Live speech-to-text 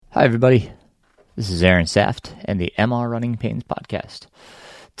Hi, everybody. This is Aaron Saft and the MR Running Pains podcast.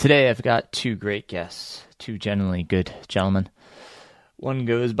 Today, I've got two great guests, two genuinely good gentlemen. One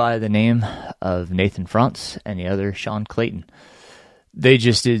goes by the name of Nathan Frantz and the other Sean Clayton. They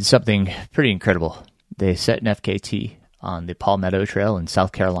just did something pretty incredible. They set an FKT on the Palmetto Trail in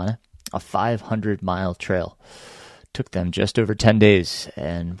South Carolina, a 500-mile trail. Took them just over 10 days,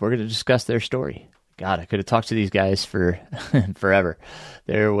 and we're going to discuss their story. God, I could have talked to these guys for forever.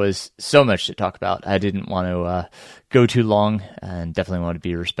 There was so much to talk about. I didn't want to go too long, and definitely want to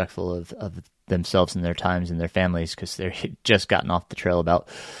be respectful of themselves and their times and their families, because they had just gotten off the trail about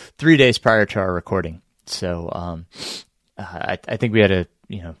 3 days prior to our recording. So I think we had a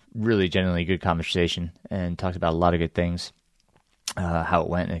really genuinely good conversation and talked about a lot of good things, how it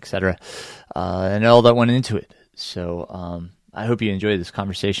went, etc., and all that went into it. So I hope you enjoyed this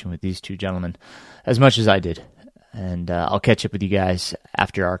conversation with these two gentlemen as much as I did. And I'll catch up with you guys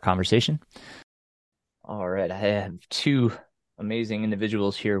after our conversation. All right. I have two amazing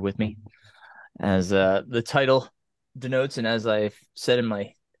individuals here with me. As the title denotes, and as I said in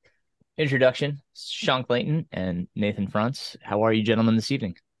my introduction, Sean Clayton and Nathan Frantz. How are you gentlemen this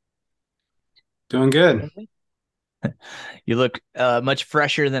evening? Doing good. You look much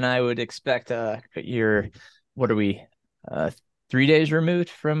fresher than I would expect. What are we, 3 days removed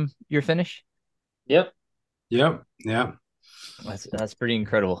from your finish? Yep. Yep. Yeah. That's pretty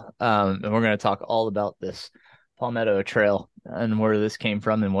incredible. And we're going to talk all about this Palmetto Trail and where this came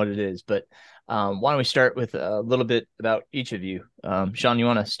from and what it is. But why don't we start with a little bit about each of you? Sean, you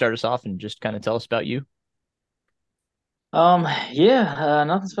want to start us off and just kind of tell us about you?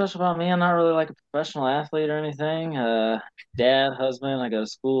 Nothing special about me. I'm not really like a professional athlete or anything. Dad, husband, I go to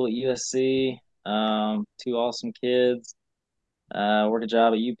school at USC. Two awesome kids. Work a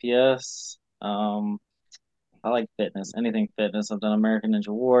job at UPS. I like fitness, anything fitness. I've done American Ninja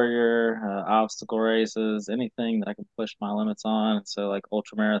Warrior, obstacle races, anything that I can push my limits on. So like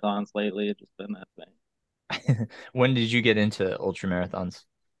ultra marathons lately, it's just been that thing. When did you get into ultra marathons?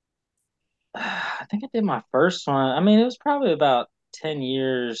 I think I did my first one. I mean, it was probably about 10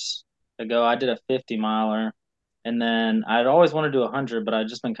 years ago. I did a 50 miler, and then I'd always wanted to do 100, but I'd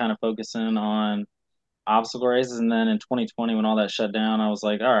just been kind of focusing on obstacle races. And then in 2020, when all that shut down, I was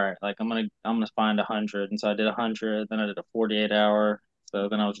like, all right, like I'm gonna find 100. And so I did 100, then I did a 48 hour. So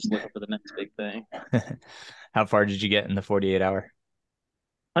then I was just looking for the next big thing. How far did you get in the 48 hour?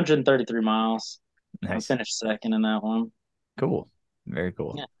 133 miles. I Nice. finished second in that one. Cool. Very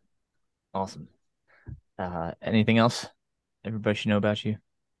cool. Yeah, Awesome. Anything else everybody should know about you?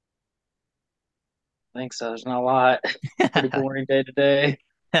 I think so. There's not a lot. Pretty boring day to day.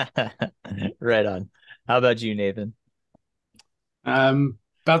 Right on. How about you, Nathan?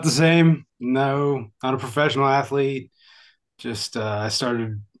 About the same. No, not a professional athlete. Just I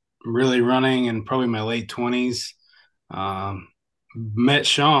started really running in probably my late 20s. Met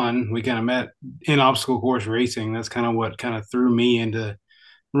Sean. We kind of met in obstacle course racing. That's kind of what kind of threw me into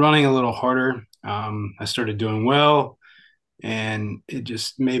running a little harder. I started doing well, and it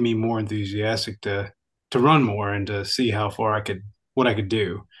just made me more enthusiastic to run more and to see how far what I could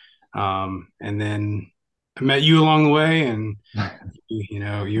do. And then I met you along the way, and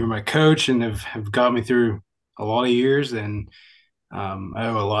you were my coach and have got me through a lot of years, and I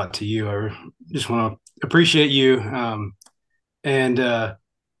owe a lot to you. I just want to appreciate you. And But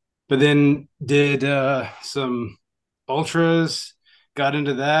then did some ultras, got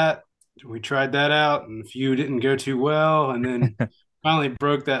into that. We tried that out, and a few didn't go too well, and then finally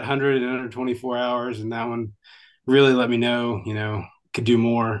broke that 100 in under 24 hours, and that one really let me know, could do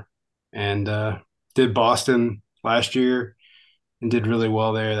more. And did Boston last year and did really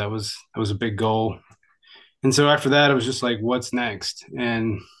well there. That was a big goal. And so after that, it was just like, what's next?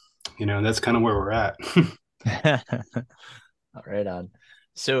 And that's kind of where we're at. Right on.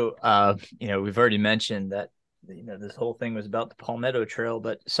 So, we've already mentioned that, this whole thing was about the Palmetto Trail,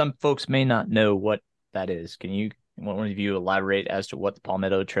 but some folks may not know what that is. Can one of you elaborate as to what the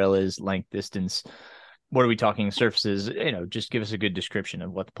Palmetto Trail is, length, distance? What are we talking, surfaces? Just give us a good description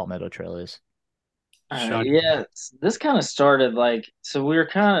of what the Palmetto Trail is. Sean. Yeah, this kind of started so we were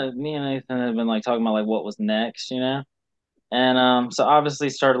kind of me and Nathan had been like talking about like what was next. And so obviously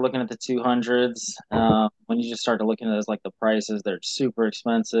started looking at the 200s. When you just started looking at those like the prices, they're super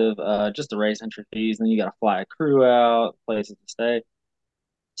expensive. Just the race entry fees, and then you got to fly a crew out, places to stay.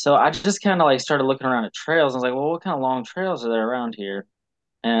 So I just kind of like started looking around at trails. I was like, well, what kind of long trails are there around here?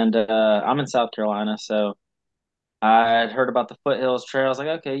 And I'm in South Carolina, so I had heard about the Foothills Trail. I was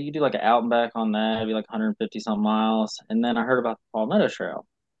like, okay, you could do like an out and back on that, it'd be like 150 some miles. And then I heard about the Palmetto Trail.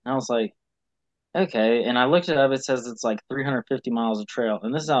 And I was like, okay. And I looked it up. It says it's like 350 miles of trail.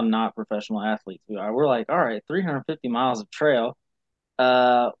 And this is how not professional athletes we are. We're like, all right, 350 miles of trail.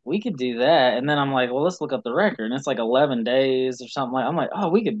 We could do that. And then I'm like, well, let's look up the record. And it's like 11 days or something like. I'm like, oh,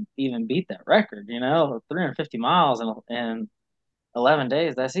 we could even beat that record, 350 miles in 11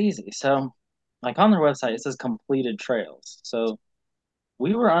 days. That's easy. So, like on their website, it says completed trails. So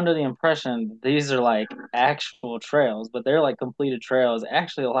we were under the impression these are like actual trails, but they're like completed trails,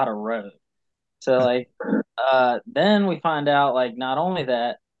 actually a lot of road. So like then we find out like not only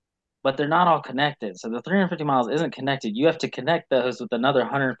that, but they're not all connected. So the 350 miles isn't connected. You have to connect those with another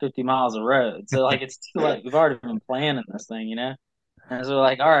 150 miles of road. So like it's too late. We've already been planning this thing. And so we're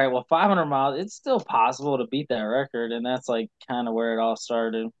like, all right, well 500 miles, it's still possible to beat that record, and that's like kind of where it all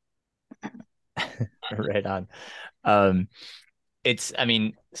started. Right on. Um, I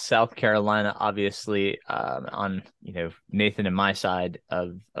mean, South Carolina, obviously, on, Nathan and my side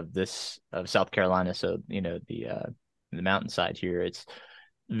of South Carolina. So, the mountainside here, it's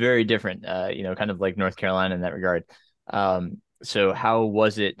very different, kind of like North Carolina in that regard. So how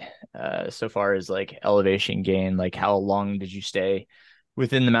was it, so far as like elevation gain? Like how long did you stay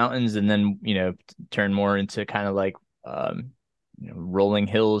within the mountains and then, turn more into kind of like, rolling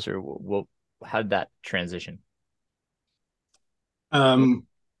hills, or what, how did that transition? Um,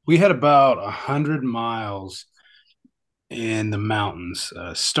 we had about 100 miles in the mountains.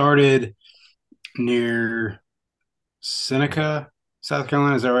 Started near Seneca, South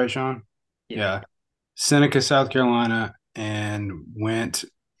Carolina. Is that right, Sean? Yeah. Yeah, Seneca, South Carolina, and went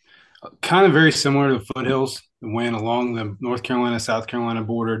kind of very similar to the foothills. Went along the North Carolina South Carolina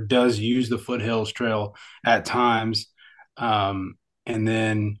border. Does use the foothills trail at times, and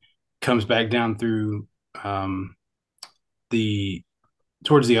then comes back down through um, the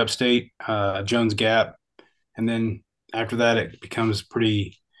towards the upstate Jones Gap, and then after that it becomes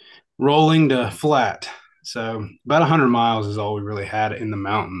pretty rolling to flat. So about 100 miles is all we really had in the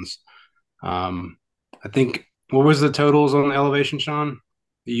mountains. I think, what was the totals on the elevation, Sean,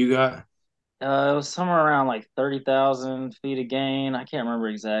 that you got? It was somewhere around like 30,000 feet of gain. I can't remember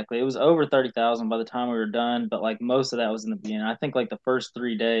exactly. It was over 30,000 by the time we were done, but like most of that was in the beginning. I think like the first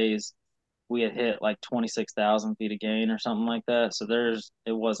 3 days we had hit like 26,000 feet of gain or something like that. So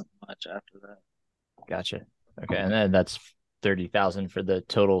it wasn't much after that. Gotcha. Okay. And then that's 30,000 for the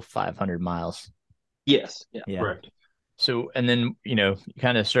total 500 miles. Yes. Yeah. Yeah. Correct. So, and then, you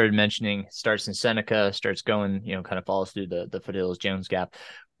kind of started mentioning starts in Seneca, starts going, kind of follows through the foothills, Jones Gap.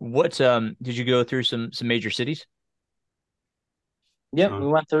 What, did you go through some major cities? Yep. We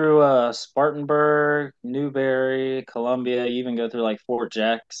Sean. went through Spartanburg, Newberry, Columbia, you even go through like Fort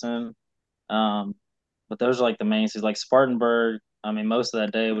Jackson. Um, but those are like the main cities, like Spartanburg. I mean, most of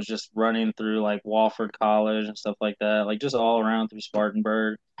that day was just running through like Wofford College and stuff like that, like just all around through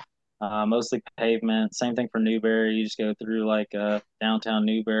Spartanburg. Mostly pavement. Same thing for Newberry. You just go through like downtown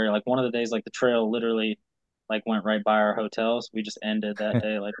Newberry. Like one of the days, like the trail literally like went right by our hotels. We just ended that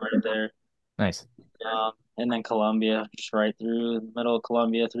day like right there. Nice. And then Columbia, just right through the middle of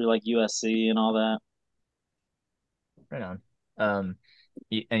Columbia, through like USC and all that. Right on.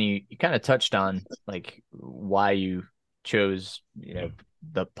 And you kind of touched on like why you chose,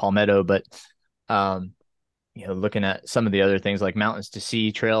 the Palmetto, but, um, looking at some of the other things like Mountains to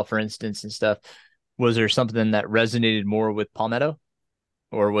Sea Trail, for instance, and stuff, was there something that resonated more with Palmetto,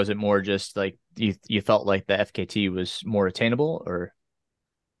 or was it more just like you felt like the FKT was more attainable, or?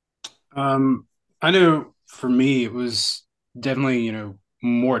 I know for me it was definitely,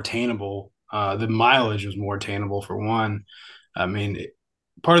 more attainable. The mileage was more attainable for one. I mean,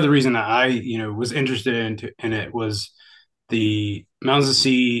 part of the reason that I, was interested in it was the Mountains of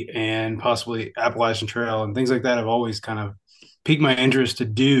Sea and possibly Appalachian Trail and things like that have always kind of piqued my interest to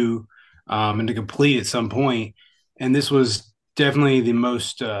do, and to complete at some point. And this was definitely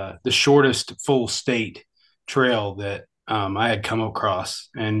the shortest full state trail that I had come across.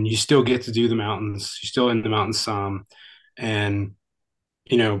 And you still get to do the mountains, you're still in the mountains some, and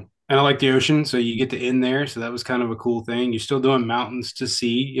and I like the ocean, so you get to end there. So that was kind of a cool thing. You're still doing mountains to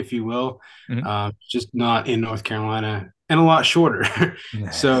sea, if you will, Mhm. just not in North Carolina and a lot shorter.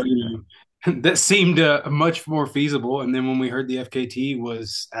 So that seemed much more feasible. And then when we heard the FKT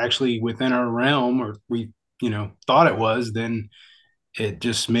was actually within our realm, or we thought it was, then it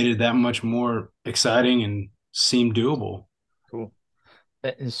just made it that much more exciting and seemed doable. Cool.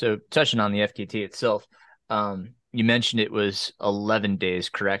 And so touching on the FKT itself, you mentioned it was 11 days,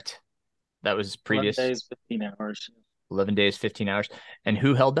 correct? That was 11 previous days, 15 hours. 11 days, 15 hours. And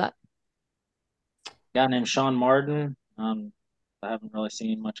who held that? Guy named Sean Martin. I haven't really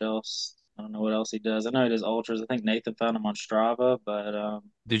seen much else. I don't know what else he does. I know he does ultras. I think Nathan found him on Strava, but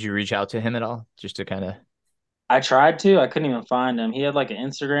Did you reach out to him at all, just to kind of? I tried to. I couldn't even find him. He had like an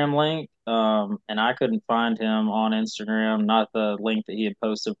Instagram link, and I couldn't find him on Instagram. Not the link that he had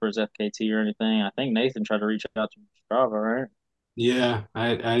posted for his FKT or anything. I think Nathan tried to reach out to Strava, right? Yeah,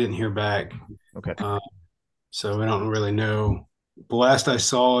 I didn't hear back. Okay. Uh, so I don't really know. The last I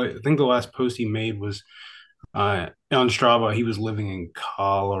saw, I think the last post he made was on Strava. He was living in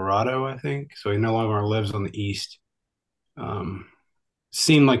Colorado, I think. So he no longer lives on the east. Um,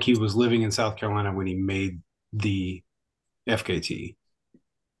 Seemed like he was living in South Carolina when he made the FKT,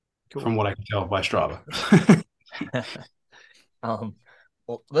 Cool. from what I can tell by Strava. Um,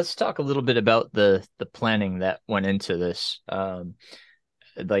 well, let's talk a little bit about the planning that went into this.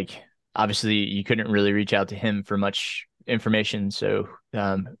 Like obviously you couldn't really reach out to him for much information. So,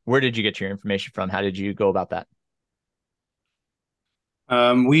 where did you get your information from? How did you go about that?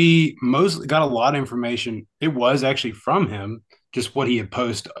 We mostly got a lot of information. It was actually from him, just what he had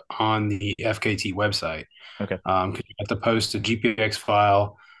posted on the FKT website. Okay. 'Cause you got to post a GPX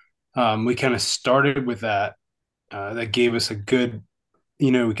file. We kind of started with that. That gave us a good,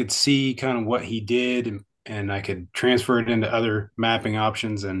 we could see kind of what he did, and I could transfer it into other mapping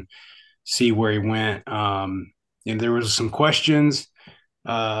options and see where he went. And there was some questions.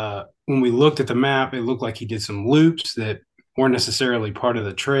 When we looked at the map, it looked like he did some loops that weren't necessarily part of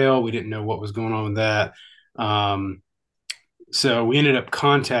the trail. We didn't know what was going on with that. Um, so we ended up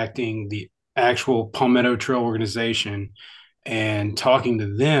contacting the actual Palmetto Trail organization and talking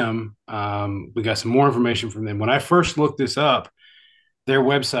to them. We got some more information from them. When I first looked this up, their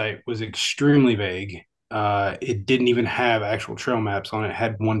website was extremely vague. It didn't even have actual trail maps on it. It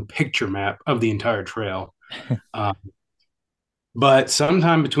had one picture map of the entire trail. Uh, but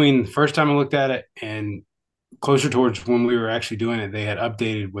sometime between the first time I looked at it and closer towards when we were actually doing it, they had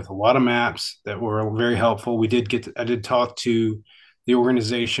updated with a lot of maps that were very helpful. I did talk to the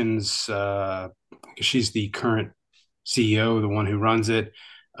organization's, she's the current CEO, the one who runs it.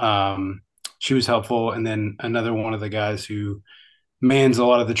 Um, she was helpful. And then another one of the guys who mans a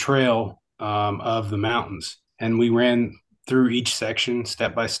lot of the trail of the mountains. And we ran through each section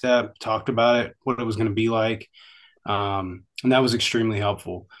step by step, talked about it, what it was going to be like. And that was extremely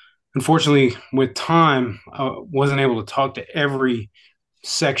helpful. Unfortunately, with time, I wasn't able to talk to every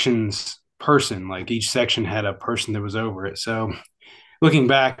section's person. Like each section had a person that was over it. So looking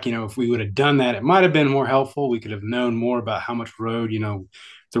back, if we would have done that, it might have been more helpful. We could have known more about how much road,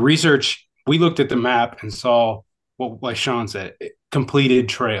 the research. We looked at the map and saw what, like Sean said, completed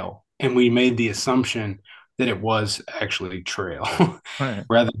trail. And we made the assumption that it was actually trail All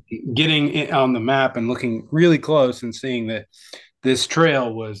rather than getting it on the map and looking really close and seeing that this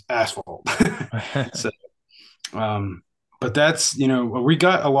trail was asphalt. right. So, um, but that's, we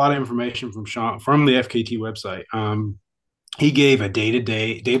got a lot of information from Sean from the FKT website. He gave a day to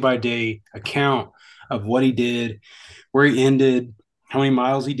day, day by day account of what he did, where he ended, how many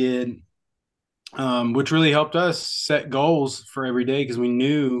miles he did, which really helped us set goals for every day because we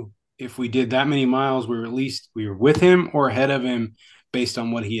knew if we did that many miles, we were with him or ahead of him based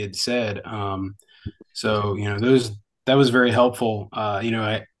on what he had said. So those that was very helpful. I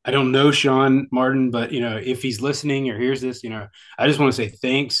don't know Sean Martin, but if he's listening or hears this, I just want to say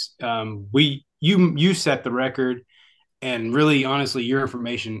thanks. You set the record, and really honestly, your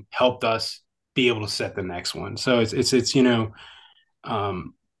information helped us be able to set the next one. So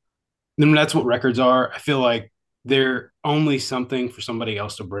um, then that's what records are. I feel like they're only something for somebody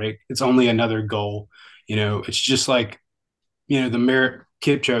else to break. It's only another goal. It's just like the Merit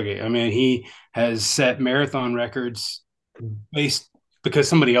Kipchoge. I mean, he has set marathon records based because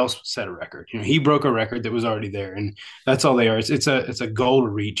somebody else set a record. He broke a record that was already there, and that's all they are. It's a goal to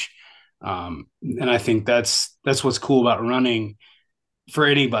reach, and I think that's what's cool about running for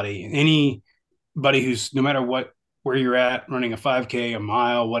anybody who's no matter where you're at, running a 5K, a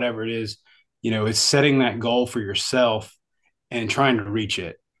mile, whatever it is. It's setting that goal for yourself and trying to reach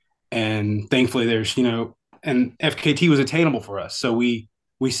it. And thankfully, there's and FKT was attainable for us, so we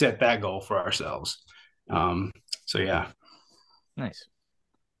set that goal for ourselves. So yeah. Nice.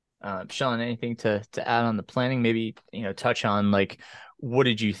 Sean, anything to add on the planning? Maybe, touch on like what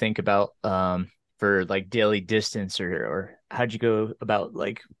did you think about for like daily distance or how'd you go about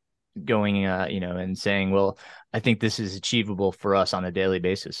like going and saying, well, I think this is achievable for us on a daily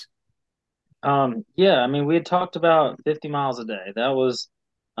basis. Yeah, I mean, we had talked about 50 miles a day. That was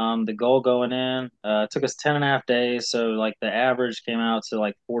the goal going in. It took us 10 and a half days. So, like, the average came out to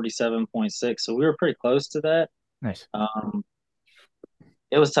like 47.6. So, we were pretty close to that. Nice.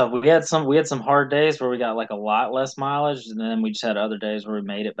 It was tough. We had some hard days where we got like a lot less mileage, and then we just had other days where we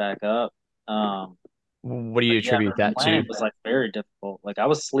made it back up. What do you But yeah, attribute the that to? planning was like very difficult. Like I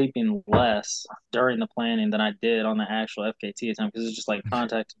was sleeping less during the planning than I did on the actual FKT time because it's just like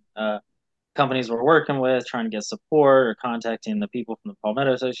contacting companies we're working with, trying to get support, or contacting the people from the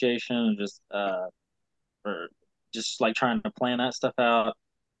Palmetto Association, and just or just like trying to plan that stuff out.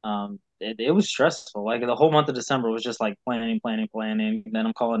 It was stressful. Like the whole month of December was just like planning, planning, planning. And then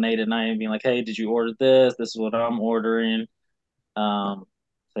I'm calling Nate at night and being like, "Hey, did you order this? This is what I'm ordering." Um,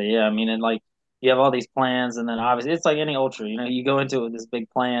 so yeah, I mean, and like you have all these plans, and then obviously it's like any ultra, you go into it with this big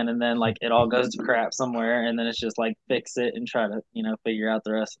plan, and then like it all goes to crap somewhere, and then it's just like fix it and try to figure out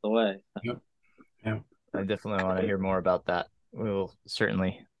the rest of the way. Yep. Yeah. I definitely want to hear more about that. We will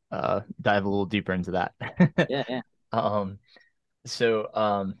certainly dive a little deeper into that. Yeah, yeah, um,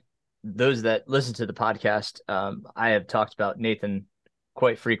 so those that listen to the podcast, I have talked about Nathan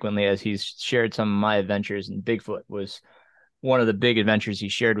quite frequently as he's shared some of my adventures, and Bigfoot was one of the big adventures he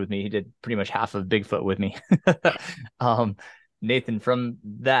shared with me. He did pretty much half of Bigfoot with me. um, Nathan, from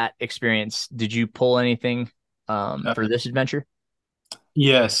that experience, did you pull anything for this adventure?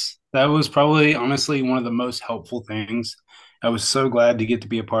 Yes, that was probably honestly one of the most helpful things. I was so glad to get to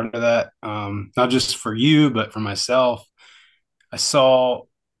be a part of that. Not just for you, but for myself. I saw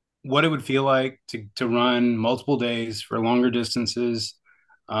what it would feel like to run multiple days for longer distances.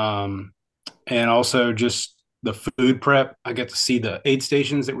 Um, and also just the food prep. I got to see the aid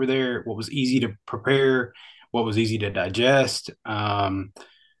stations that were there, what was easy to prepare, what was easy to digest. And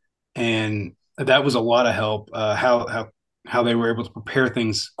that was a lot of help. How they were able to prepare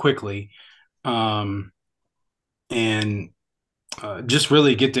things quickly, um, and just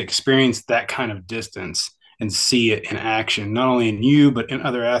really get to experience that kind of distance and see it in action, not only in you but in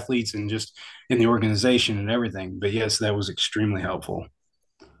other athletes and just in the organization and everything. But yes, that was extremely helpful.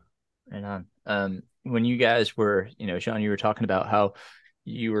 And when you guys were, Sean, you were talking about how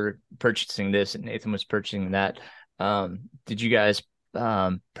you were purchasing this and Nathan was purchasing that. Did you guys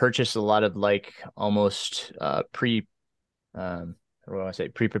purchase a lot of like almost what do I say,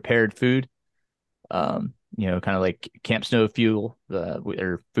 pre-prepared food? Kind of like camp stove fuel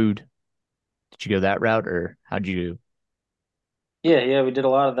or food. Did you go that route, or how'd you? yeah. We did a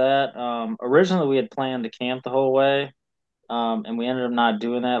lot of that. Originally, we had planned to camp the whole way, and we ended up not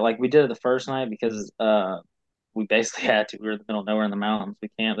doing that. Like we did it the first night because we basically had to. We were in the middle of nowhere in the mountains. We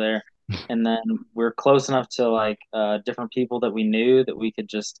camped there, and then we are close enough to like different people that we knew that we could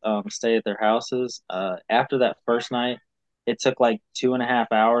just stay at their houses. After that first night, it took like 2.5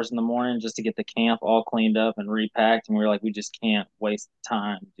 hours in the morning just to get the camp all cleaned up and repacked, and we were like, we just can't waste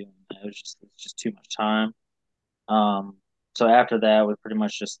time doing that. It was just too much time. So after that, we pretty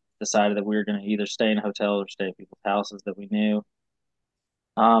much just decided that we were going to either stay in hotels or stay at people's houses that we knew.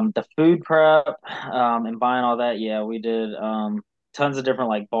 The food prep, and buying all that, yeah, we did tons of different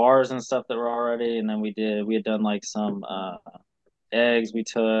like bars and stuff that were already, and then we had done like some eggs we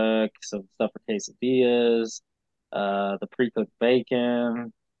took, some stuff for quesadillas, the pre-cooked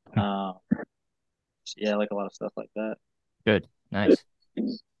bacon, uh, yeah, like a lot of stuff like that. Good, nice.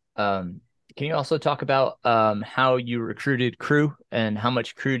 Um, can you also talk about how you recruited crew and how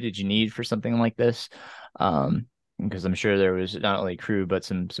much crew did you need for something like this? Because I'm sure there was not only crew but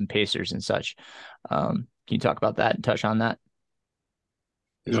some pacers and such. Can you talk about that and touch on that?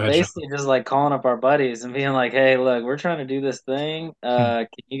 It's Go ahead, Sean. basically just like calling up our buddies and being like, "Hey, look, we're trying to do this thing. Can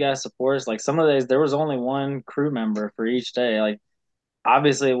you guys support us?" Like some of the days there was only one crew member for each day. Like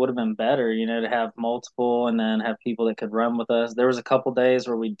obviously it would have been better, to have multiple and then have people that could run with us. There was a couple days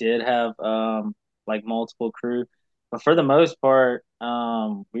where we did have like multiple crew, but for the most part,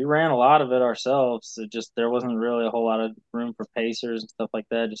 we ran a lot of it ourselves. It just there wasn't really a whole lot of room for pacers and stuff like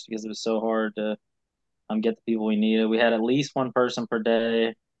that, just because it was so hard to get the people we needed. We had at least one person per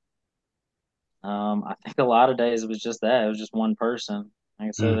day. I think a lot of days it was just that. It was just one person. Like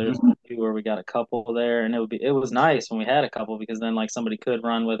I said, there's Mhm. a few where we got a couple there, and it was nice when we had a couple because then like somebody could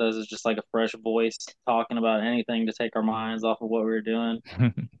run with us. It's just like a fresh voice talking about anything to take our minds off of what we were doing.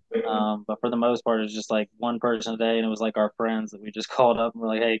 But for the most part, it was just like one person a day, and it was like our friends that we just called up and were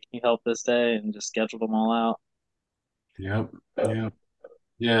like, "Hey, can you help this day?" and just scheduled them all out. Yep. Yeah.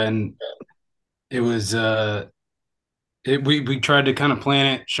 Yeah. And it was we tried to kind of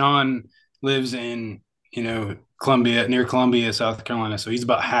plan it. Sean lives in, Columbia, near Columbia, South Carolina. So he's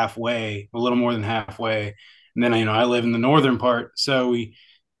about halfway, a little more than halfway. And then, I live in the northern part. So we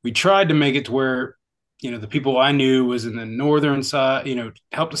tried to make it to where, the people I knew was in the northern side,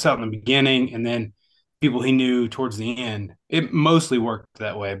 helped us out in the beginning, and then people he knew towards the end. It mostly worked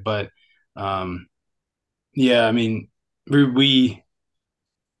that way. But yeah, I mean, we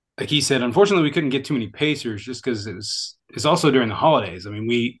like he said, unfortunately, we couldn't get too many pacers just because it's also during the holidays. I mean,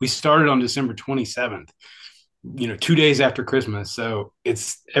 we started on December 27th, 2 days after Christmas. So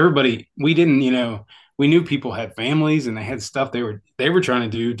it's everybody. We didn't, we knew people had families and they had stuff they were trying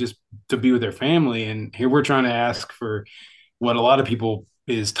to do just to be with their family. And here we're trying to ask for what a lot of people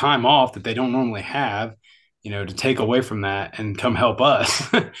is time off that they don't normally have, to take away from that and come help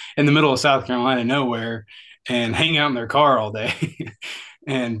us in the middle of South Carolina, nowhere, and hang out in their car all day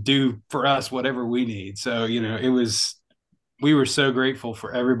and do for us whatever we need. So, we were so grateful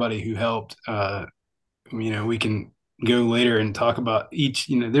for everybody who helped. We can go later and talk about each,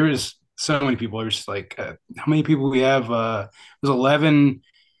 there was so many people. There was like, how many people we have? It was 11,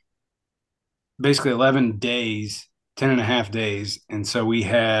 basically 11 days, 10 and a half days. And so we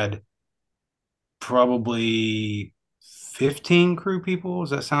had probably 15 crew people. Does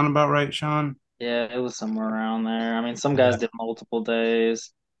that sound about right, Sean? Yeah, it was somewhere around there. I mean, some guys Yeah. did multiple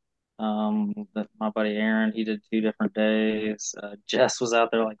days. My buddy Aaron, he did 2 different days. Jess was out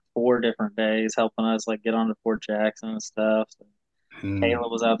there like 4 different days helping us like get onto Fort Jackson and stuff. So And Kayla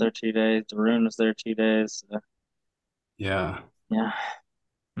was out there 2 days. Darun was there 2 days. So, yeah. yeah.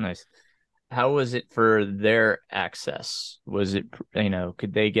 Nice. How was it for their access? Was it,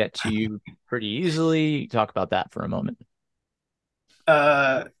 could they get to you pretty easily? Talk about that for a moment.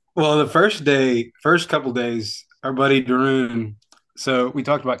 Uh, well, the first couple days, our buddy Darun, so we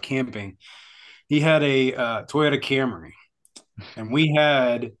talked about camping. He had a Toyota Camry, and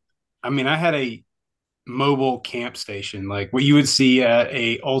I had a mobile camp station, like what you would see at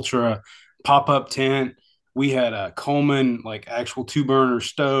a ultra pop-up tent. We had a Coleman, like actual two-burner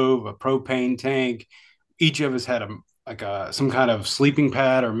stove, a propane tank. Each of us had some kind of sleeping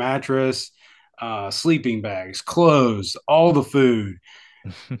pad or mattress, sleeping bags, clothes, all the food.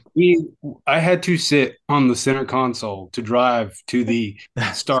 we I had to sit on the center console to drive to the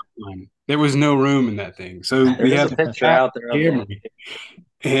start line. There was no room in that thing, so There we is had a the picture fat out there of it. Camry.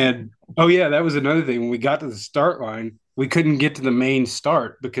 And oh yeah, that was another thing. When we got to the start line, we couldn't get to the main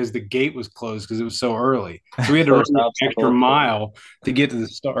start because the gate was closed because it was so early. So we had to run First an extra obstacle. mile to get to the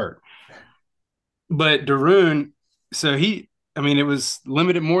start. But Darun, so it was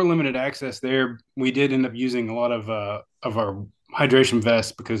more limited access there. We did end up using a lot of our hydration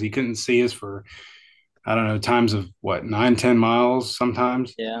vests because he couldn't see us for, I don't know, times of what, 9, 10 miles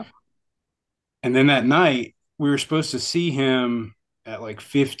sometimes. Yeah. And then that night we were supposed to see him at like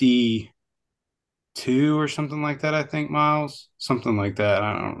 52 or something like that, I think, miles, something like that.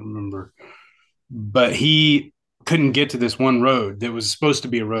 I don't remember. But he couldn't get to this one road that was supposed to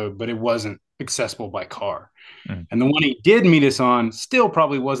be a road, but it wasn't accessible by car. Mm. And the one he did meet us on still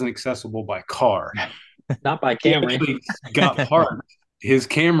probably wasn't accessible by car. Not by He Camry. actually got parked his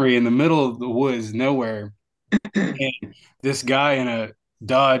Camry in the middle of the woods, nowhere. And this guy in a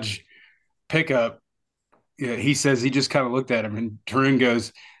Dodge pickup, yeah, he says he just kind of looked at him, and Tarun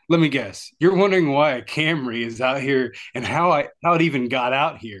goes, "Let me guess, you're wondering why a Camry is out here and how it even got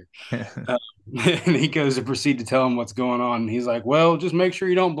out here." And he goes to proceed to tell him what's going on. And he's like, "Well, just make sure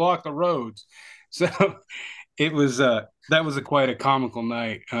you don't block the roads." So it was that was quite a comical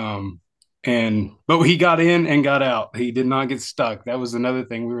night. But he got in and got out. He did not get stuck. That was another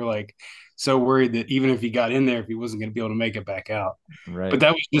thing. We were like so worried that even if he got in there, if he wasn't going to be able to make it back out. But Right.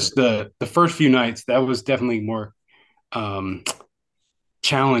 that was just the first few nights. That was definitely more um,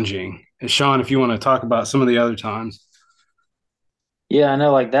 challenging. And Sean, if you want to talk about some of the other times. Yeah, I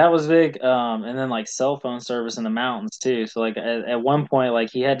know, like that was big. And then like cell phone service in the mountains too. So like at one point, like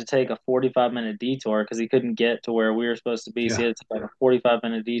he had to take a 45-minute detour because he couldn't get to where we were supposed to be. So Yeah. he had to take like a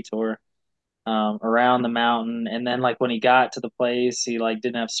 45-minute detour around the mountain. And then like when he got to the place, he like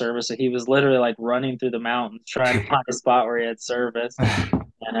didn't have service. So he was literally like running through the mountains trying to find a spot where he had service.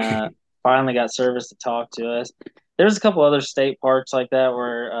 And finally got service to talk to us. There's a couple other state parks like that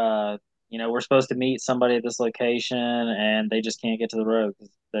where we're supposed to meet somebody at this location and they just can't get to the road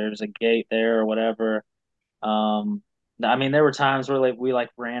because there's a gate there or whatever. Um, I mean, there were times where like we like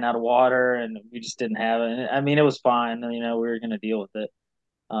ran out of water and we just didn't have it. And, I mean, it was fine. We were gonna deal with it.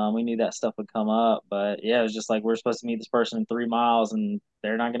 We knew that stuff would come up, but yeah, it was just like we're supposed to meet this person in 3 miles and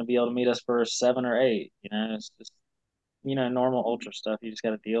they're not gonna be able to meet us for 7 or 8. It's just normal ultra stuff. You just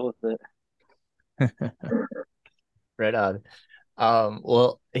got to deal with it. Right on.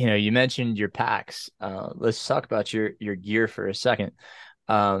 Well, you mentioned your packs. Let's talk about your gear for a second.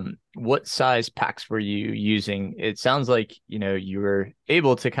 What size packs were you using? It sounds like, you were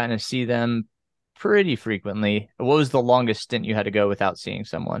able to kind of see them pretty frequently. What was the longest stint you had to go without seeing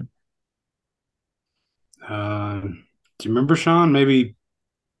someone? Do you remember, Sean? Maybe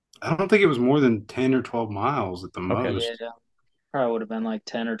I don't think it was more than 10 or 12 miles at the Okay. Yeah, most. probably would have been like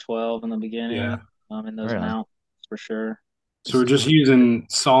 10 or 12 in the beginning, Yeah. in those Right on. mountains. for sure. So we're just using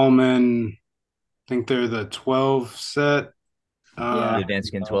Solomon. I think they're the 12 set. Yeah. The advanced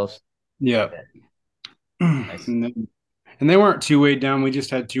skin 12s. Yeah. Nice. And they weren't too weighed down. We just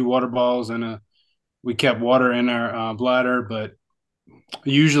had two water balls we kept water in our bladder, but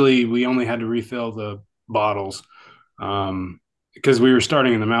usually we only had to refill the bottles because we were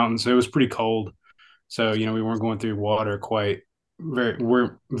starting in the mountains. So it was pretty cold. So, we weren't going through water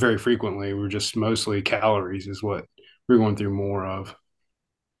we're very frequently. We're just mostly calories is what we're going through more of.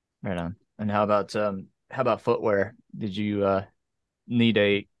 Right on. And how about footwear? Did you need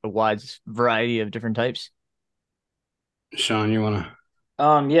a wide variety of different types? Sean, you want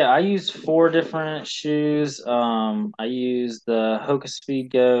to? Yeah, I use four different shoes. I use the Hoka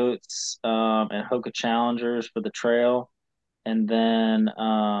Speed Goats, and Hoka Challengers for the trail. And then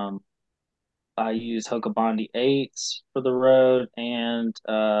I use Hoka Bondi 8s for the road and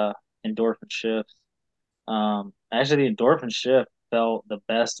Endorphin Shifts. Actually, the Endorphin Shift felt the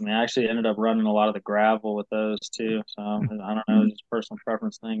best to me. I actually ended up running a lot of the gravel with those too. So I don't know, just a personal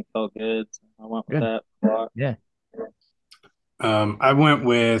preference thing. It felt good. So I went with Good. that a lot. Yeah. I went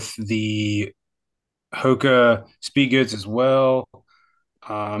with the Hoka Speed Goods as well.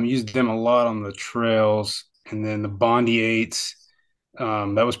 Used them a lot on the trails, and then the Bondi eights.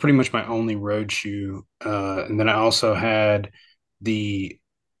 That was pretty much my only road shoe. And then I also had the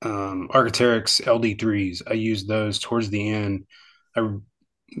Arc'teryx LD3s. I used those towards the end. I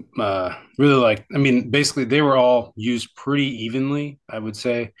really like. I mean, basically, they were all used pretty evenly, I would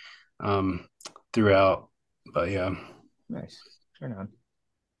say, throughout. But yeah. Nice. Turn on.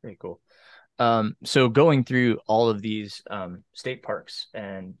 Very cool. So going through all of these state parks,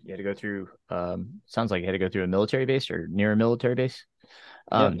 and you had to go through, sounds like you had to go through a military base or near a military base.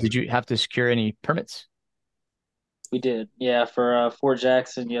 Yep. Did you have to secure any permits? We did. Yeah, for Fort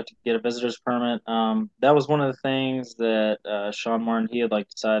Jackson, you have to get a visitor's permit. That was one of the things that Sean Martin he had like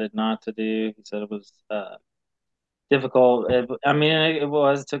decided not to do. He said it was difficult. I mean, it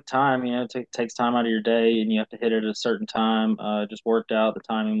was. It took time. It takes time out of your day, and you have to hit it at a certain time. It just worked out. The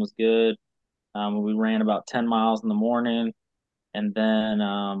timing was good. We ran about 10 miles in the morning, and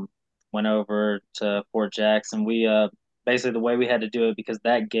then went over to Fort Jackson. We basically the way we had to do it because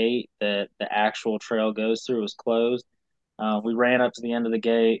that gate that the actual trail goes through was closed. We ran up to the end of the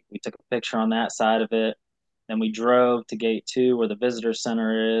gate. We took a picture on that side of it. Then we drove to gate 2 where the visitor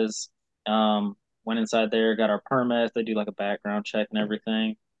center is. Went inside there, got our permits. They do like a background check and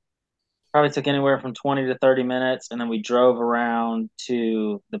everything. Probably took anywhere from 20 to 30 minutes. And then we drove around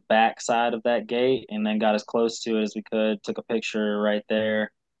to the back side of that gate and then got as close to it as we could, took a picture right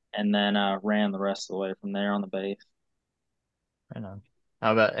there, and then ran the rest of the way from there on the base. Right on.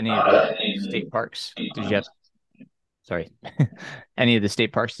 How about any of the state parks? Did you have, sorry, any of the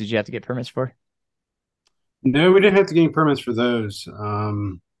state parks did you have to get permits for? No, we didn't have to get any permits for those.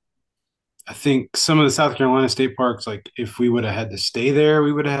 I think some of the South Carolina state parks, like if we would have had to stay there,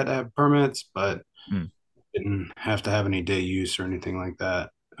 we would have had to have permits, but Mm. didn't have to have any day use or anything like that.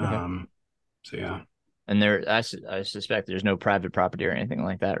 Okay. So yeah. And I suspect there's no private property or anything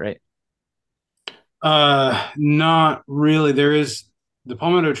like that, right? Not really. There is the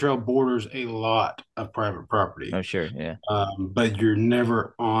Palmetto Trail borders a lot of private property, Oh, sure. Yeah. but you're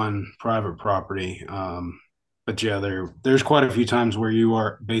never on private property. But yeah, there's quite a few times where you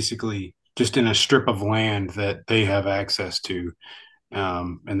are basically just in a strip of land that they have access to.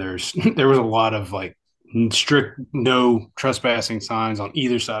 And there was a lot of like strict no trespassing signs on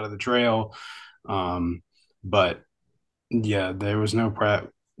either side of the trail. But yeah, there was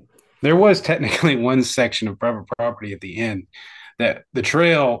technically one section of private property at the end that the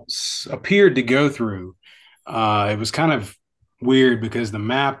trail appeared to go through. It was kind of weird because the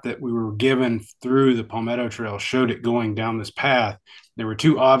map that we were given through the Palmetto Trail showed it going down this path. There were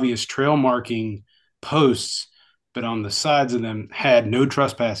two obvious trail marking posts, but on the sides of them had no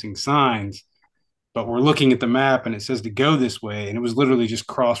trespassing signs. But we're looking at the map and it says to go this way, and it was literally just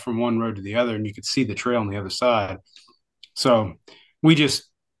cross from one road to the other, and you could see the trail on the other side. So we just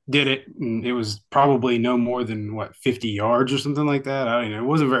did it, and it was probably no more than 50 yards or something like that. I don't know. It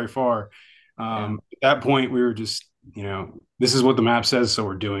wasn't very far. Yeah. At that point, we were just, this is what the map says, so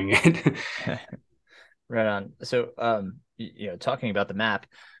we're doing it. Right on. So, talking about the map,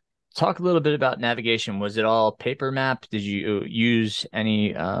 talk a little bit about navigation. Was it all paper map? Did you use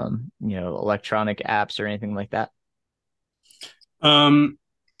any, electronic apps or anything like that? um,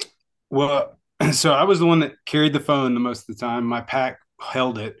 well, so I was the one that carried the phone the most of the time. My pack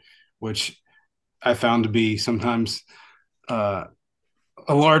held it, which I found to be sometimes a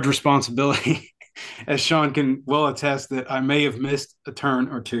large responsibility. As Sean can well attest, that I may have missed a turn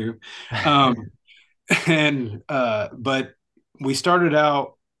or two. Um, And but we started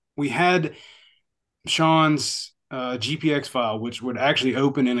out. We had Sean's GPX file, which would actually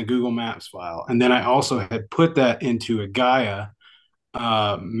open in a Google Maps file, and then I also had put that into a Gaia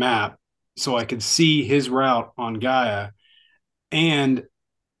map so I could see his route on Gaia. And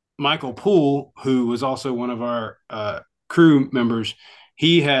Michael Poole, who was also one of our crew members,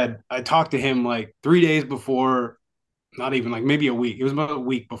 I talked to him like 3 days before, not even like maybe a week. It was about a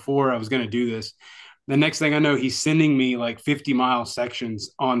week before I was going to do this. The next thing I know, he's sending me like 50-mile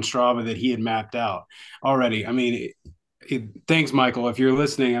sections on Strava that he had mapped out already. I mean, thanks, Michael, if you're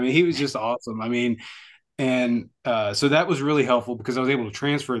listening. I mean, he was just awesome. I mean, and so that was really helpful because I was able to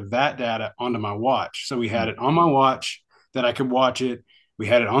transfer that data onto my watch. So we had it on my watch that I could watch it. We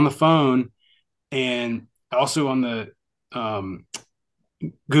had it on the phone and also on the um,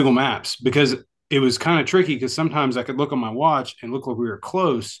 Google Maps because it was kind of tricky because sometimes I could look on my watch and look like we were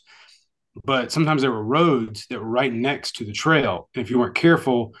close, but sometimes there were roads that were right next to the trail. And if you weren't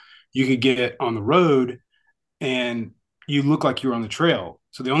careful, you could get on the road and you look like you were on the trail.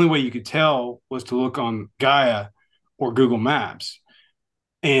 So the only way you could tell was to look on Gaia or Google Maps.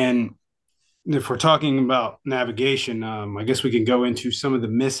 And if we're talking about navigation, I guess we can go into some of the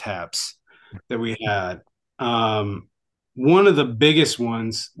mishaps that we had. One of the biggest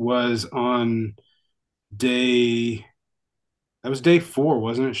ones was on day, that was day 4,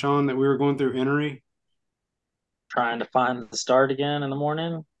 wasn't it, Sean, that we were going through Innery? Trying to find the start again in the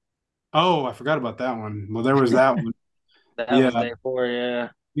morning. Oh, I forgot about that one. Well, there was that one. That was Yeah, day 4, yeah.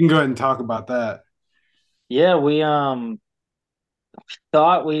 you can go ahead and talk about that. Yeah, we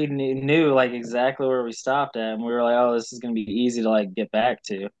thought we knew like exactly where we stopped at, and we were like, "Oh, this is gonna be easy to like get back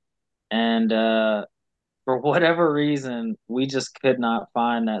to." And for whatever reason, we just could not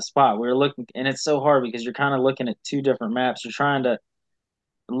find that spot. We were looking, and it's so hard because you're kind of looking at two different maps. You're trying to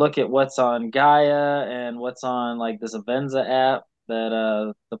look at what's on Gaia and what's on like this Avenza app that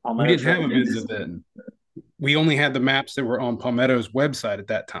the We Palmetto didn't have Trail Avenza uses. then. We only had the maps that were on Palmetto's website at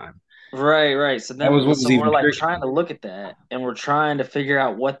that time. Right, right. So That was then, what was so we're even like tricky. trying to look at that, and we're trying to figure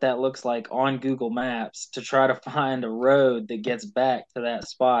out what that looks like on Google Maps to try to find a road that gets back to that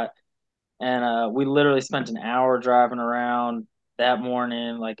spot. And we literally spent an hour driving around that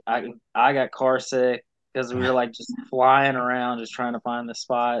morning. Like I got car sick because we were like just flying around, just trying to find the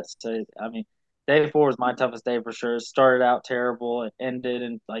spots. So I mean, day 4 was my toughest day for sure. It started out terrible. It ended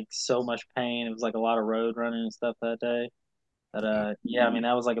in like so much pain. It was like a lot of road running and stuff that day. But yeah, I mean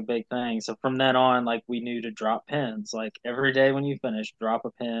that was like a big thing. So from then on, like we knew to drop pins. Like every day when you finish, drop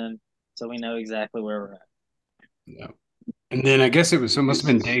a pin so we know exactly where we're at. Yeah. And then I guess it must have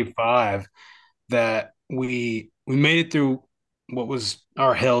been day 5 that we made it through what was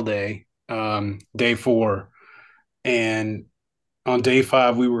our hell day, day 4, and on day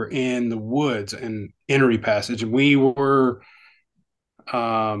 5 we were in the woods and Innery Passage, and we were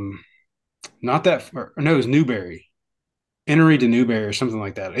um not that far. No, it was Newberry, Innery to Newberry or something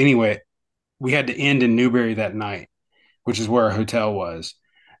like that. Anyway, we had to end in Newberry that night, which is where our hotel was.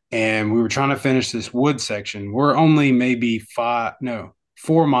 And we were trying to finish this wood section. We're only maybe 4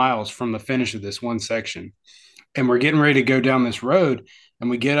 miles from the finish of this one section. And we're getting ready to go down this road. And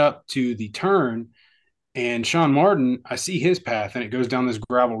we get up to the turn. And Sean Martin, I see his path and it goes down this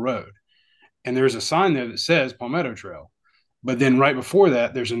gravel road. And there's a sign there that says Palmetto Trail. But then right before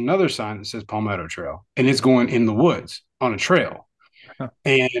that, there's another sign that says Palmetto Trail. And it's going in the woods on a trail.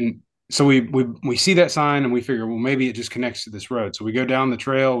 And so we see that sign and we figure, well, maybe it just connects to this road. So we go down the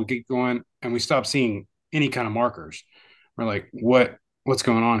trail, we keep going, and we stop seeing any kind of markers. We're like, what's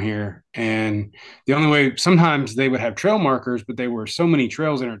going on here? And the only way, sometimes they would have trail markers, but they were so many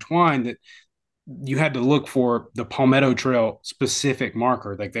trails intertwined that you had to look for the Palmetto Trail specific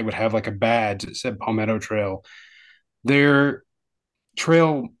marker. Like they would have like a badge that said Palmetto Trail. Their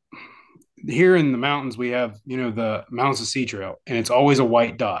trail here in the mountains, we have, the Mountains to Sea Trail, and it's always a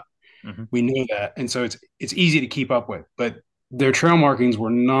white dot. Mm-hmm. We know that, and so it's easy to keep up with. But their trail markings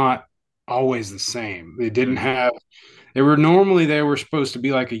were not always the same. They didn't Mm-hmm. have. They were supposed to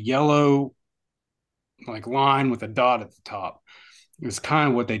be like a yellow like line with a dot at the top. It's kind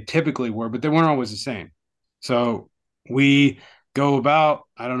of what they typically were, but they weren't always the same. So we go about,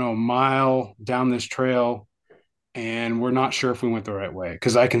 I don't know, a mile down this trail, and we're not sure if we went the right way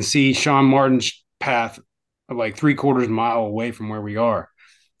because I can see Sean Martin's path like 3/4 mile away from where we are.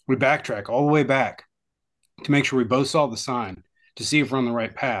 We backtrack all the way back to make sure we both saw the sign to see if we're on the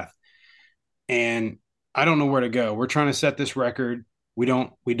right path. And I don't know where to go. We're trying to set this record. We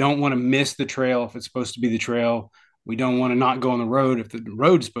don't want to miss the trail if it's supposed to be the trail. We don't want to not go on the road if the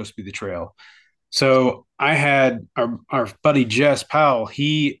road is supposed to be the trail. So I had our buddy Jess Powell.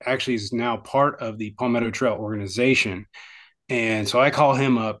 He actually is now part of the Palmetto Trail organization. And so I call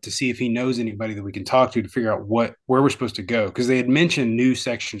him up to see if he knows anybody that we can talk to figure out where we're supposed to go because they had mentioned new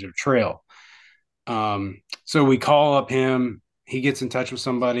sections of trail. So we call up him. He gets in touch with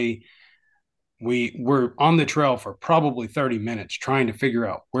somebody. We were on the trail for probably 30 minutes trying to figure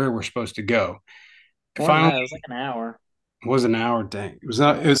out where we're supposed to go. More than Finally, that, it was like an hour. it was an hour. Dang, it was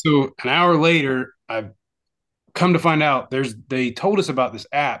not. Yeah. It was, so an hour later, I come to find out they told us about this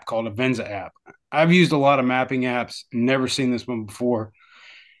app called Avenza app. I've used a lot of mapping apps, never seen this one before.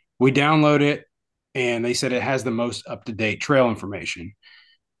 We download it and they said it has the most up-to-date trail information.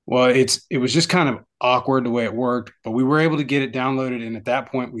 Well, it was just kind of awkward the way it worked, but we were able to get it downloaded and at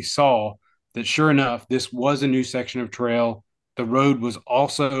that point we saw that sure enough this was a new section of trail. The road was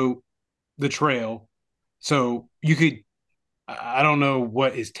also the trail. So you could I don't know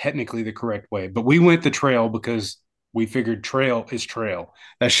what is technically the correct way, but we went the trail because we figured trail is trail.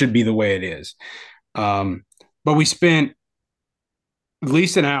 That should be the way it is. Um, but we spent at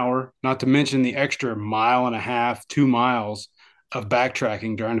least an hour, not to mention the extra mile and a half, 2 miles of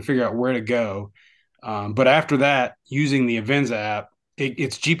backtracking, trying to figure out where to go. But after that, using the Avenza app,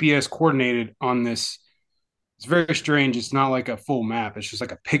 it's GPS coordinated on this. It's very strange. It's not like a full map. It's just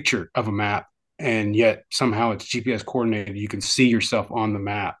like a picture of a map, and yet somehow it's GPS coordinated. You can see yourself on the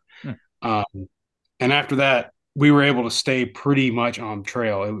map. Hmm. Um, and after that, we were able to stay pretty much on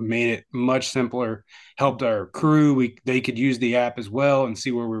trail. It made it much simpler. Helped our crew. They could use the app as well and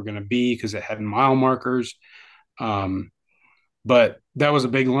see where we were going to be because it had mile markers. Um, but that was a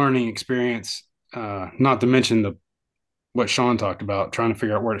big learning experience. Not to mention the what Sean talked about, trying to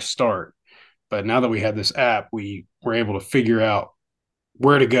figure out where to start. But now that we had this app, we were able to figure out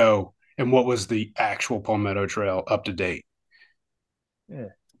where to go and what was the actual Palmetto Trail up to date. Yeah.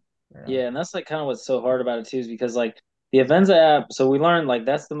 Yeah. Yeah, and that's like kind of what's so hard about it too, is because like the Avenza app, so we learned like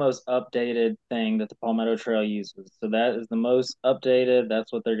that's the most updated thing that the Palmetto Trail uses. So that is the most updated.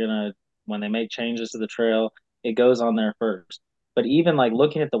 That's what they're gonna when they make changes to the trail, it goes on there first. But even like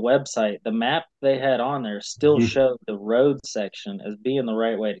looking at the website, the map they had on there still Mhm. showed the road section as being the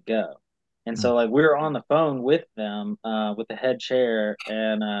right way to go. And Hmm. so like we were on the phone with them, with the head chair,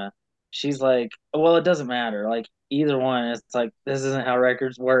 and she's like, well, it doesn't matter. Like either one, it's like this isn't how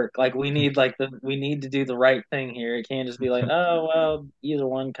records work. Like we need to do the right thing here. It can't just be like, oh well, either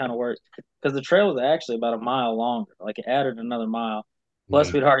one kind of works. Because the trail was actually about a mile longer. Like it added another mile. Plus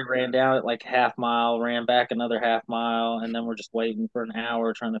Yeah. we'd already ran down it like half mile, ran back another half mile, and then we're just waiting for an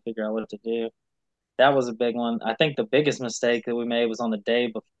hour trying to figure out what to do. That was a big one. I think the biggest mistake that we made was on the day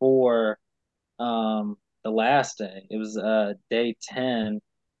before the last day. It was day 10.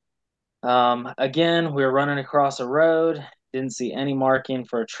 Again, we were running across a road, didn't see any marking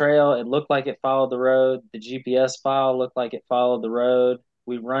for a trail. It looked like it followed the road. The GPS file looked like it followed the road.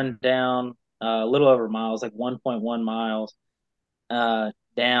 We run down a little over miles, like 1.1 miles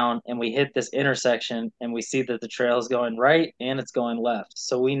down, and we hit this intersection, and we see that the trail is going right and it's going left.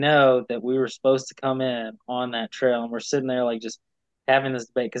 So we know that we were supposed to come in on that trail, and we're sitting there like just having this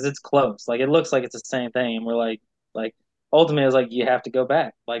debate because it's close. Like it looks like it's the same thing, and we're like ultimately it's like you have to go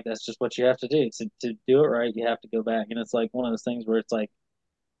back. Like that's just what you have to do to do it right. You have to go back, and it's like one of those things where it's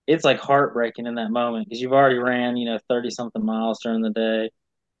like heartbreaking in that moment because you've already ran 30 something miles during the day.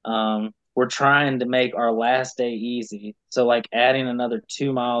 We're trying to make our last day easy. So like adding another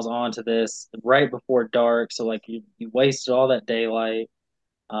 2 miles onto this right before dark. So like you wasted all that daylight.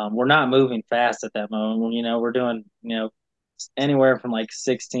 We're not moving fast at that moment. We're doing, anywhere from like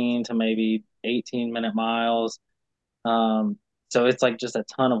 16 to maybe 18-minute miles. Um, so it's like just a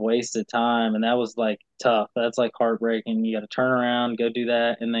ton of wasted time. And that was like tough. That's like heartbreaking. You got to turn around, go do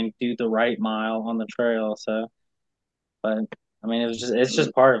that, and then do the right mile on the trail. So, but I mean, it's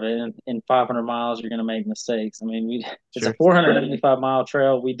just part of it. In 500 miles, you're going to make mistakes. I mean, it's a Sure. 475-mile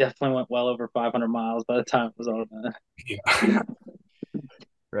trail. We definitely went well over 500 miles by the time it was all done. Yeah.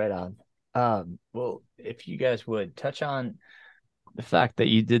 Right on. Well, if you guys would touch on the fact that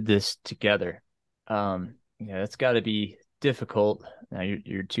you did this together, that's got to be difficult. Now,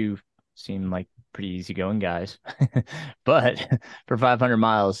 your two seem like pretty easygoing guys, but for 500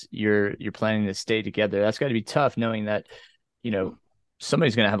 miles, you're planning to stay together. That's got to be tough, knowing that you know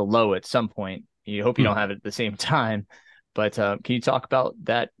somebody's going to have a low at some point. You hope you don't have it at the same time, but can you talk about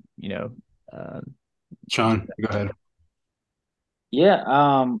that? Um, Sean, go ahead. Yeah,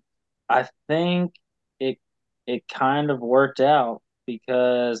 I think it it kind of worked out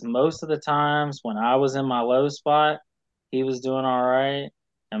because most of the times when I was in my low spot, he was doing all right,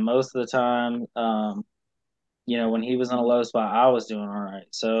 and most of the time, when he was in a low spot, I was doing all right.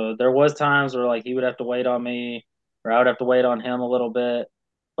 So there was times where like he would have to wait on me, or I would have to wait on him a little bit.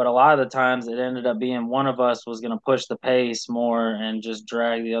 But a lot of the times, it ended up being one of us was going to push the pace more and just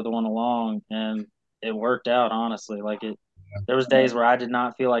drag the other one along, and it worked out honestly. Like it, there was days where I did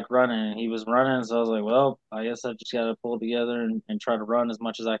not feel like running, and he was running, so I was like, well, I guess I just got to pull together and try to run as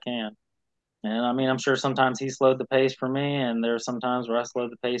much as I can. And I mean, I'm sure sometimes he slowed the pace for me, and there were some times where I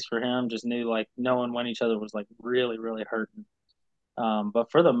slowed the pace for him. Just knew like knowing when each other was like really, really hurting.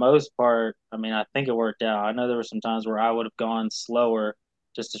 But for the most part, I mean, I think it worked out. I know there were some times where I would have gone slower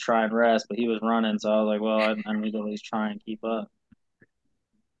just to try and rest, but he was running, so I was like, well, I need to at least try and keep up.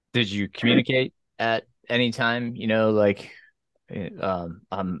 Did you communicate at any time? Like, I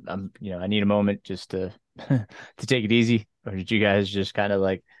need a moment just to to take it easy, or did you guys just kind of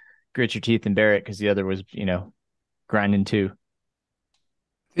like grit your teeth and bear it because the other was, grinding too?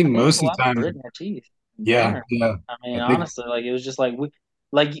 I think I think it was most a of lot the of time, gritting our teeth and yeah, bearing. yeah. I mean, I think honestly, like it was just like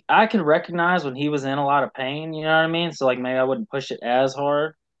like I could recognize when he was in a lot of pain. You know what I mean? So like maybe I wouldn't push it as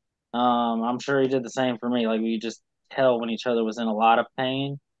hard. I'm sure he did the same for me. Like we just tell when each other was in a lot of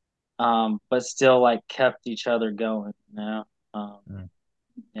pain, but still like kept each other going. Um, Mm.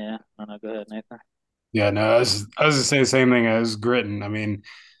 yeah. I don't know. Go ahead, Nathan. yeah, no, I was to say the same thing. I was gritting. I mean,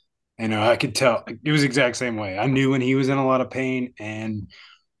 I could tell it was the exact same way. I knew when he was in a lot of pain, and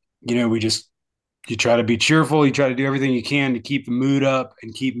we just you try to be cheerful. You try to do everything you can to keep the mood up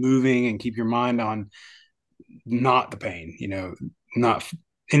and keep moving and keep your mind on not the pain, not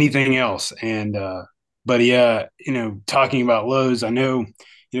anything else. And but yeah, talking about lows, I know,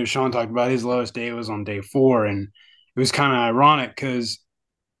 Sean talked about his lowest day was on day 4, and it was kind of ironic because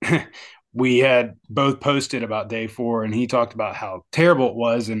we had both posted about day 4, and he talked about how terrible it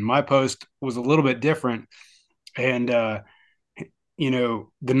was, and my post was a little bit different. And the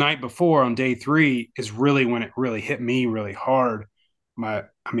night before on day 3 is really when it really hit me really hard. I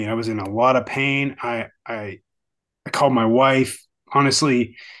mean, I was in a lot of pain. I called my wife.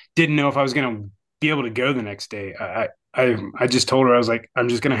 Honestly, didn't know if I was going to be able to go the next day. I just told her, I was like, I'm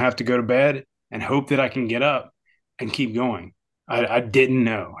just going to have to go to bed and hope that I can get up and keep going. I didn't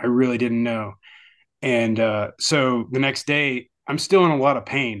know. I really didn't know. And so the next day, I'm still in a lot of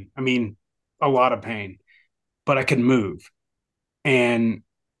pain. I mean, a lot of pain, but I could move. And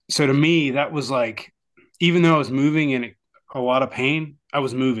so to me, that was like, even though I was moving in a lot of pain, I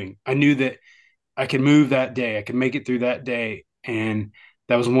was moving. I knew that I could move that day. I could make it through that day. And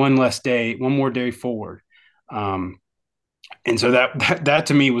that was one less day, one more day forward. Um, and so that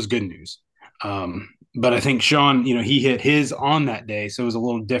to me was good news. But I think Sean, he hit his on that day. So it was a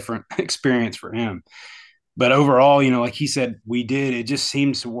little different experience for him. But overall, like he said, it just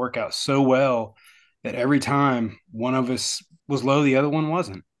seems to work out so well that every time one of us was low, the other one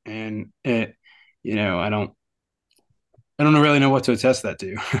wasn't. And I don't really know what to attest that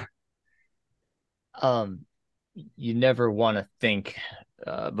to. Um, you never want to think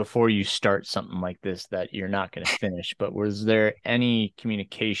before you start something like this that you're not going to finish. But was there any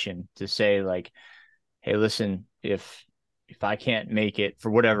communication to say like, "Hey, listen, if I can't make it for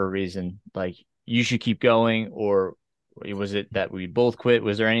whatever reason, like you should keep going," or was it that we both quit?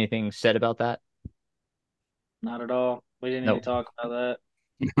 Was there anything said about that? Not at all. We didn't even No. talk about that.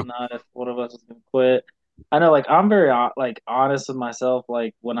 Not if one of us is gonna quit. I know, like I'm very like honest with myself.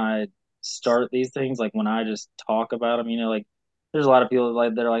 Like when I start these things, like when I just talk about them, like there's a lot of people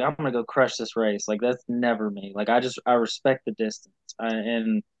like they're like I'm gonna go crush this race. Like that's never me. Like I respect the distance.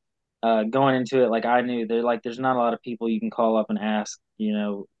 And going into it, like I knew there's not a lot of people you can call up and ask,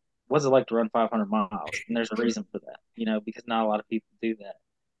 what's it like to run 500 miles, and there's a reason for that, because not a lot of people do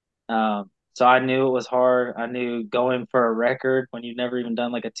that. So I knew it was hard. I knew going for a record when you've never even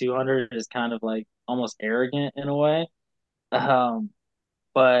done like a 200 is kind of like almost arrogant in a way. Um,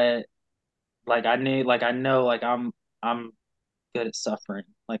 but like I know, like I'm good at suffering.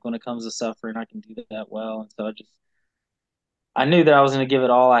 Like when it comes to suffering, I can do that well. And so I knew that I was going to give it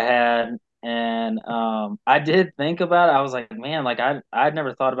all I had. And I did think about it. I was like, man, like I'd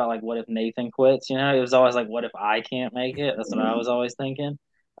never thought about like what if Nathan quits? It was always like, what if I can't make it? That's what I was always thinking.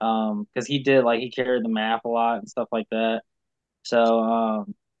 Because he did like he carried the map a lot and stuff like that. So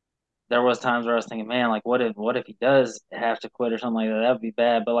there was times where I was thinking, man, like what if he does have to quit or something like that? That would be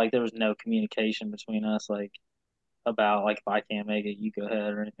bad. But like there was no communication between us, like about like if I can't make it, you go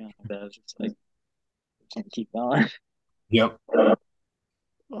ahead or anything like that. It's just like keep going. Yep.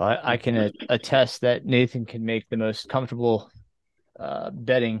 Well, I can attest that Nathan can make the most comfortable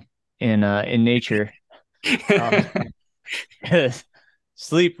bedding in nature. Um,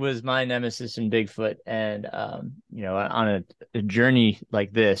 Sleep was my nemesis in Bigfoot, and on a journey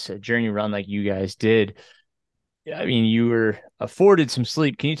like this, a journey run like you guys did, I mean, you were afforded some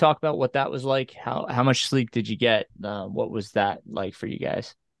sleep. Can you talk about what that was like? How much sleep did you get? What was that like for you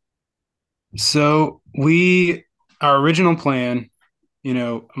guys? So our original plan,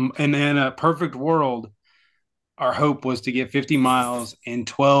 and in a perfect world, our hope was to get 50 miles in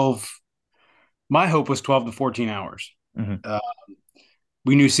 12. My hope was 12 to 14 hours. Hmm. Uh,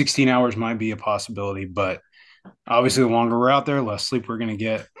 we knew 16 hours might be a possibility, but obviously, the longer we're out there, less sleep we're going to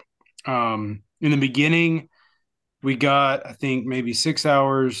get. In the beginning, we got, I think, maybe 6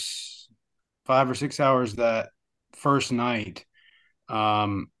 hours, 5 or 6 hours that first night.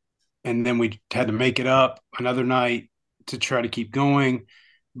 Um, and then we had to make it up another night to try to keep going.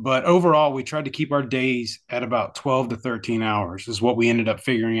 But overall, we tried to keep our days at about 12 to 13 hours, is what we ended up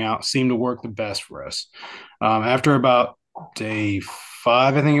figuring out seemed to work the best for us. After about day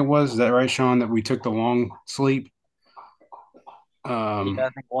 5, I think it was, is that right, Sean, that we took the long sleep? Yeah, Um, I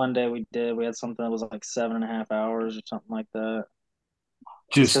think one day we did. We had something that was like 7.5 hours or something like that.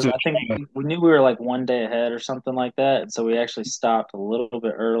 It's just because I think we knew we were like one day ahead or something like that, and so we actually stopped a little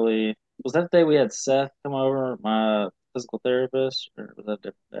bit early. Was that the day we had Seth come over, my physical therapist, or was that a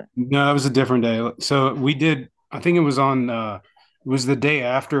different day? No, it was a different day. So we did, I think it was it was the day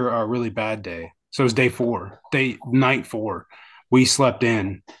after our really bad day. So it was night 4. We slept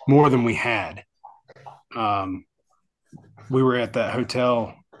in more than we had. Um, we were at that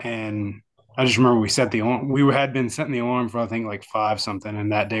hotel, and I just remember we set the alarm. We had been setting the alarm for, I think, like 5 something.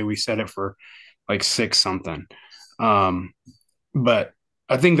 And that day we set it for like 6 something. Um, but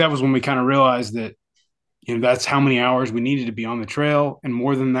I think that was when we kind of realized that, that's how many hours we needed to be on the trail. And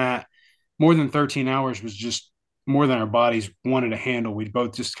more than that, more than 13 hours was just more than our bodies wanted to handle. We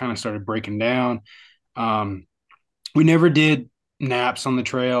both just kind of started breaking down. Um, we never did naps on the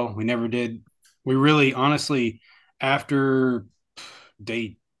trail. We really, honestly, after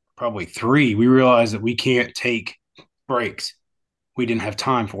day probably 3, we realized that we can't take breaks. We didn't have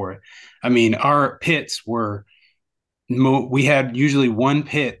time for it. I mean, our pits were, we had usually one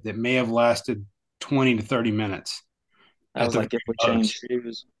pit that may have lasted 20 to 30 minutes That at was the like if we very changed most.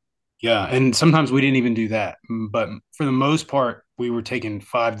 shoes. Yeah, and sometimes we didn't even do that. But for the most part, we were taking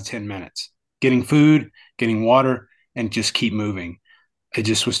 5 to 10 minutes, getting food, getting water, and just keep moving. It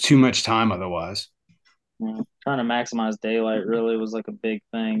just was too much time otherwise. Yeah. Trying to maximize daylight really was like a big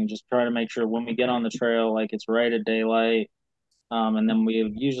thing. Just try to make sure when we get on the trail, like it's right at daylight. And then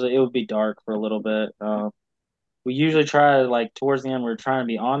it would be dark for a little bit. We usually try like towards the end, we're trying to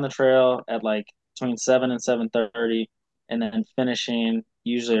be on the trail at like between 7 and 7:30, and then finishing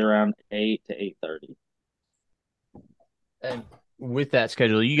usually around 8 to 8:30. And with that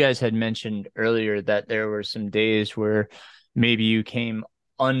schedule, you guys had mentioned earlier that there were some days where maybe you came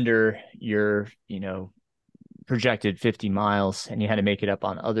under your, projected 50 miles and you had to make it up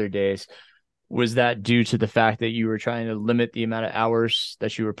on other days. Was that due to the fact that you were trying to limit the amount of hours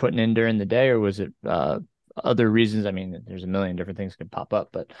that you were putting in during the day, or was it other reasons? I mean, there's a million different things could pop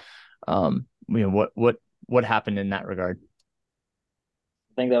up, but what happened in that regard?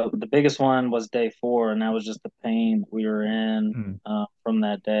 I think that the biggest one was day 4, and that was just the pain we were in Hmm. from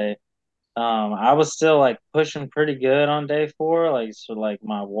that day. I was still like pushing pretty good on day 4, like so like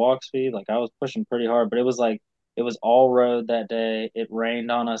my walk speed, like I was pushing pretty hard, but it was all road that day. It rained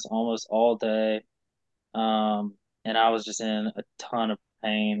on us almost all day. And I was just in a ton of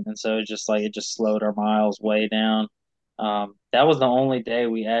pain, and so it just slowed our miles way down. That was the only day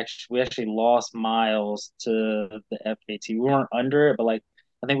we actually lost miles to the FKT. We weren't under it, but like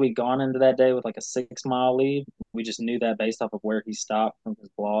I think we'd gone into that day with like a 6 mile lead. We just knew that based off of where he stopped from his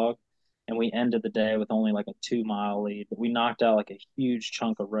blog, and we ended the day with only like a 2 mile lead. But we knocked out like a huge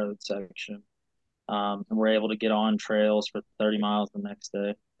chunk of road section, and we're able to get on trails for 30 miles the next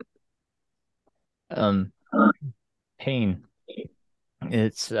day. Um, Pain.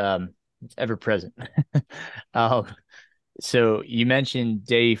 It's ever present. Uh, so you mentioned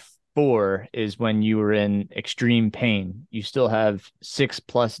day 4 is when you were in extreme pain. You still have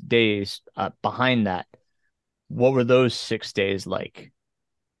 6+ days behind that. What were those 6 days like?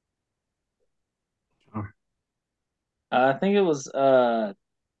 I think it was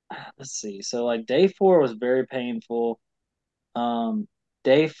let's see. So like day 4 was very painful. Um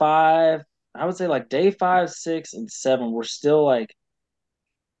Day 5, I would say like day 5, 6, and 7 were still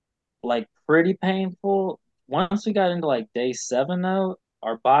like pretty painful. Once we got into like day 7 though,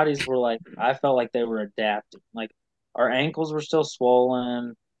 our bodies were like I felt like they were adapting. Like our ankles were still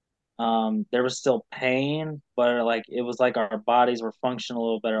swollen. There was still pain, but like it was like our bodies were functioning a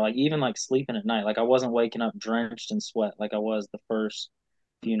little better. Like even like sleeping at night, like I wasn't waking up drenched in sweat like I was the first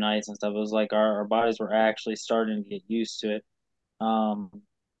few nights and stuff. It was like our bodies were actually starting to get used to it. Um,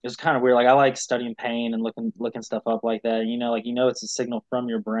 it was kind of weird. Like I like studying pain and looking stuff up like that. Like it's a signal from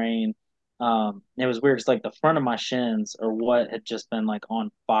your brain. It was weird. It's like the front of my shins or what had just been like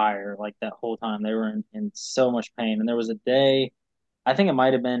on fire like that whole time. They were in so much pain. And there was a day, I think it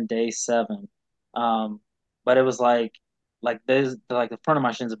might have been day 7, but it was like this like the front of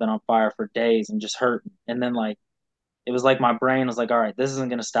my shins have been on fire for days and just hurting. And then like it was like my brain was like, all right, this isn't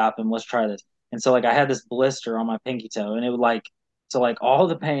gonna stop him. Let's try this. And so like I had this blister on my pinky toe, and it would like so like all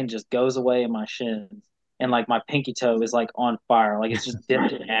the pain just goes away in my shins, and like my pinky toe is like on fire, like it's just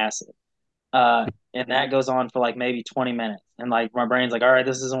dipped in acid. And that goes on for like maybe 20 minutes, and like my brain's like, all right,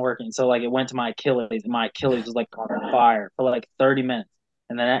 this isn't working. So like it went to my Achilles, and my Achilles was like on fire for like 30 minutes.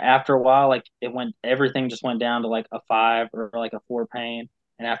 And then after a while, like everything just went down to like a 5 or like a 4 pain.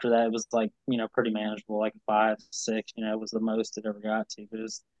 And after that, it was like, pretty manageable, like a 5, 6, it was the most it ever got to. But it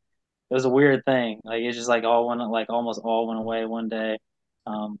was a weird thing. Like it just like all went, like almost all went away one day.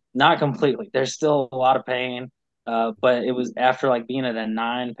 Not completely. There's still a lot of pain. But it was after like being at a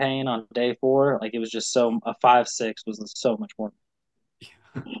 9 pain on day 4, like it was just a 5, 6 was so much more.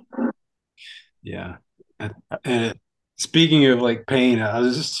 Yeah. And speaking of like pain, I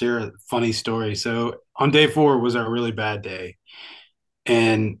was just share a funny story. So on day 4 was our really bad day.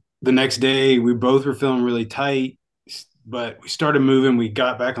 And the next day we both were feeling really tight, but we started moving. We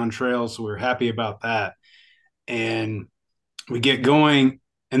got back on trail, so we were happy about that. And we get going,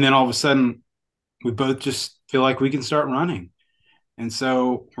 and then all of a sudden we both just feel like we can start running. And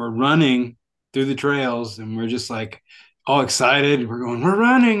so we're running through the trails, and we're just like all excited. We're going, we're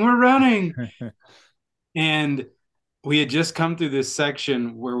running, we're running. And we had just come through this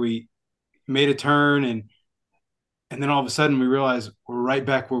section where we made a turn, and then all of a sudden we realized we're right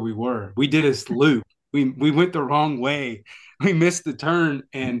back where we were. We did this loop. We went the wrong way. We missed the turn,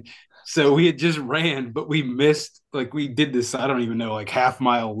 and so we had just ran, but we missed, like we did this, I don't even know, like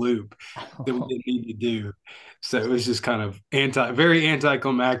half-mile loop that we didn't need to do. So it was just kind of very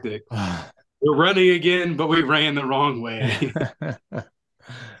anticlimactic. We're running again, but we ran the wrong way.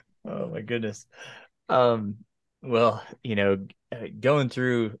 Oh my goodness. Um, well, going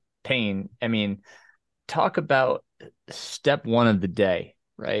through pain, I mean, talk about step one of the day,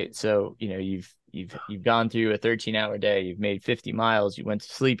 right? So, you've gone through a 13-hour day, you've made 50 miles, you went to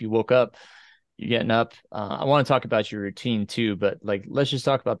sleep, you woke up, you're getting up. I want to talk about your routine too, but like let's just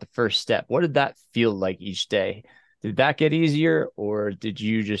talk about the first step. What did that feel like each day? Did that get easier, or did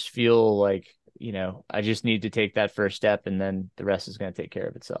you just feel like, I just need to take that first step and then the rest is going to take care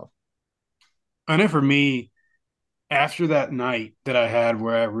of itself? I know for me, after that night that I had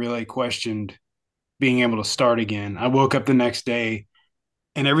where I really questioned being able to start again, I woke up the next day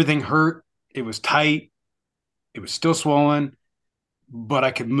and everything hurt. It was tight. It was still swollen, but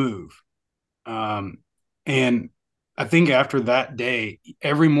I could move. Um, and I think after that day,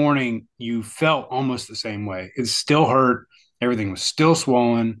 every morning you felt almost the same way. It still hurt. Everything was still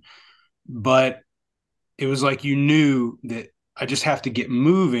swollen, but it was like you knew that I just have to get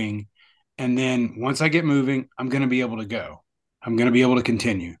moving. And then once I get moving, I'm going to be able to go. I'm going to be able to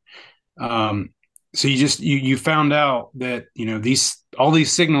continue. Um, so you found out that these all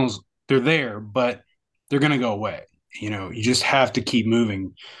these signals, they're there, but they're going to go away. You just have to keep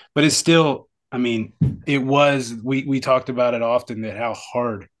moving. But it's still, I mean, it was we talked about it often, that how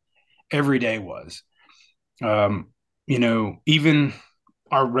hard every day was. Even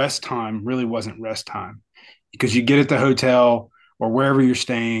our rest time really wasn't rest time, because you get at the hotel or wherever you're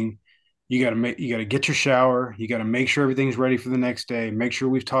staying, you got to get your shower, you got to make sure everything's ready for the next day, make sure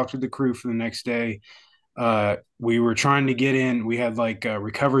we've talked to the crew for the next day. We were trying to get in. We had like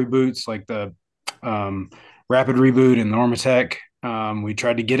recovery boots, like the um, Rapid Reboot and Normatec. We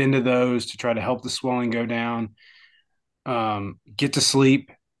tried to get into those to try to help the swelling go down. Get to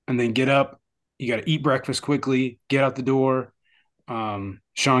sleep and then get up. You got to eat breakfast quickly, get out the door.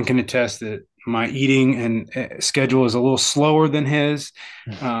 Sean can attest that my eating and schedule is a little slower than his.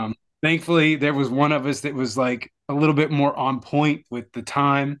 Thankfully, there was one of us that was like a little bit more on point with the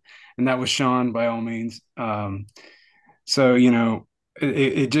time, and that was Sean by all means. So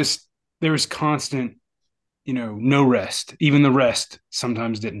it just, there was constant, no rest. Even the rest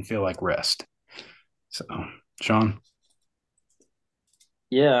sometimes didn't feel like rest. So, Sean.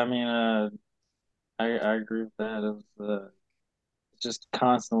 Yeah, I mean, I agree with that. It was just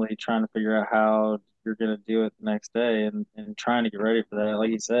constantly trying to figure out how you're going to do it the next day, and trying to get ready for that.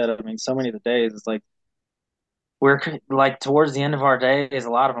 Like you said, I mean, so many of the days, it's like we're like towards the end of our days, a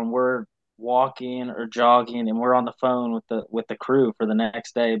lot of them we're walking or jogging, and we're on the phone with the crew for the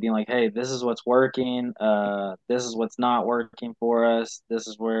next day, being like, hey, this is what's working, this is what's not working for us, this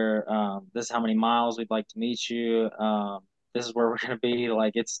is how many miles we'd like to meet you. this is where we're gonna be.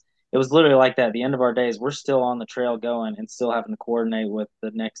 Like it was literally like that. At the end of our days, we're still on the trail going and still having to coordinate with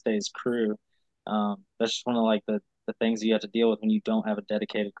the next day's crew. That's just one of like the things you have to deal with when you don't have a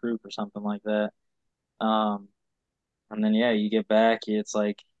dedicated group or something like that. Um, and then yeah, you get back, it's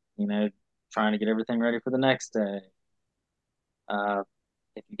like, you know, trying to get everything ready for the next day. Uh,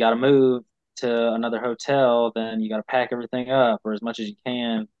 if you got to move to another hotel, then you got to pack everything up or as much as you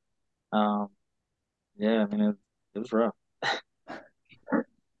can. Um, yeah, I mean, it was rough.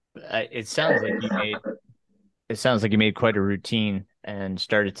 It sounds like you made quite a routine and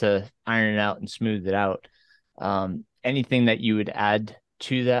started to iron it out and smooth it out. Anything that you would add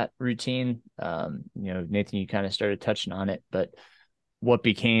to that routine? Nathan, you kind of started touching on it, but what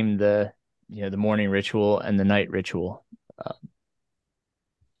became the morning ritual and the night ritual?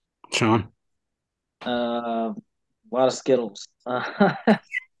 Sean. A lot of Skittles.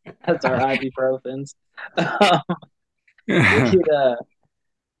 That's our ibuprofens. We could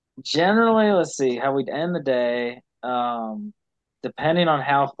generally, let's see how we'd end the day. Depending on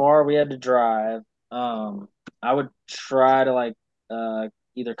how far we had to drive, I would try to like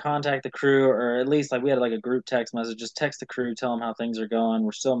either contact the crew or at least like we had like a group text message. Just text the crew, tell them how things are going.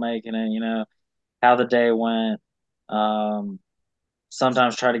 We're still making it. You know how the day went. Um,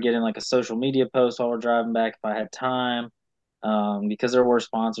 Sometimes try to get in like a social media post while we're driving back if I had time. Because there were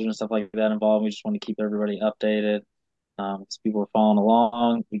sponsors and stuff like that involved. We just want to keep everybody updated because people were following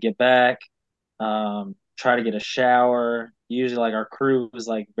along. We get back, try to get a shower. Usually, like our crew was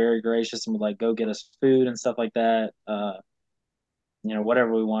like very gracious and would like go get us food and stuff like that.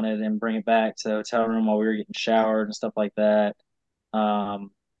 Whatever we wanted and bring it back to the hotel room while we were getting showered and stuff like that.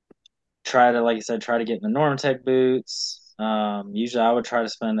 Um, Try to, like you said, try to get in the Normatec boots. Usually, I would try to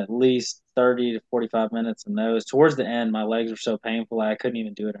spend at least 30 to 45 minutes in those. Towards the end, my legs were so painful, I couldn't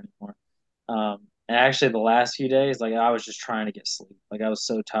even do it anymore. And actually, the last few days, like I was just trying to get sleep. Like I was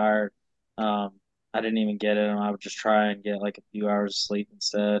so tired, um, I didn't even get it, and I would just try and get like a few hours of sleep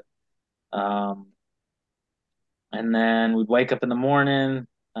instead. Um, and then we'd wake up in the morning.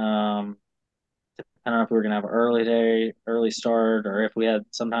 Um, I don't know if we were gonna have an early day, early start, or if we had.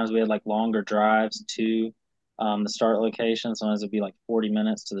 Sometimes we had like longer drives to the start location. Sometimes it'd be like 40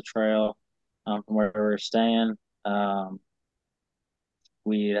 minutes to the trail from where we were staying. Um,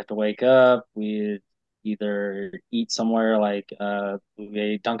 we'd have to wake up. We'd either eat somewhere like we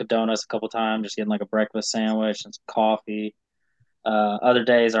ate Dunkin' Donuts a couple times, just getting like a breakfast sandwich and some coffee. Other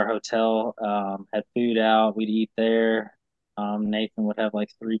days, our hotel had food out. We'd eat there. Nathan would have like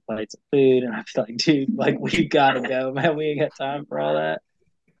 3 plates of food, and I'd be like, "Dude, like we gotta go, man. We ain't got time for all that."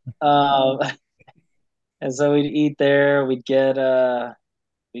 Um, and so we'd eat there. We'd get to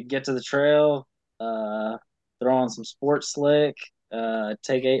the trail, uh, throw on some Sports Slick,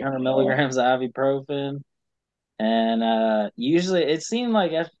 take 800 milligrams of ibuprofen, and usually it seemed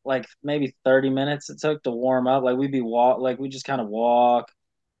like like maybe 30 minutes it took to warm up. Like we just kind of walk,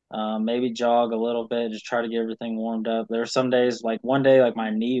 maybe jog a little bit, just try to get everything warmed up. There were some days, like one day, like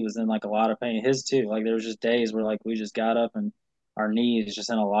my knee was in like a lot of pain. His too. Like there was just days where like we just got up and our knee is just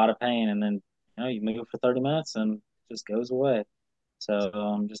in a lot of pain, and then you move for 30 minutes and it just goes away.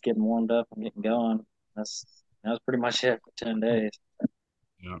 So just getting warmed up and getting going. That was pretty much it for 10 days.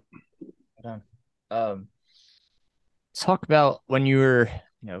 Yeah. Um, Talk about when you were,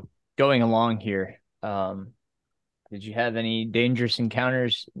 going along here. Did you have any dangerous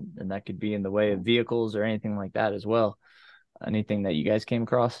encounters? And that could be in the way of vehicles or anything like that as well. Anything that you guys came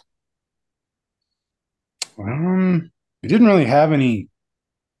across? We didn't really have any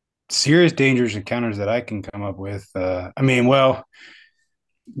serious dangerous encounters that I can come up with. I mean, well,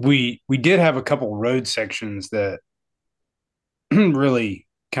 we did have a couple road sections that really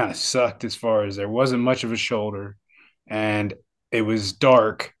kind of sucked as far as there wasn't much of a shoulder and it was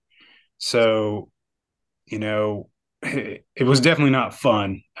dark. So, it was definitely not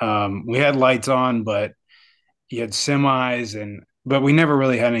fun. We had lights on, but you had semis but we never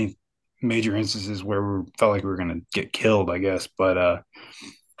really had any major instances where we felt like we were going to get killed, I guess. But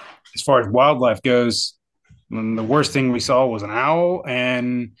as far as wildlife goes, the worst thing we saw was an owl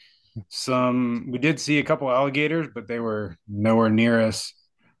and we did see a couple alligators, but they were nowhere near us.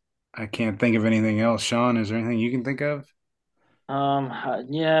 I can't think of anything else. Sean, is there anything you can think of?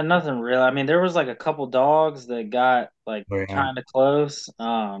 Yeah, nothing real. I mean, there was like a couple dogs that got like Oh, yeah. kind of close,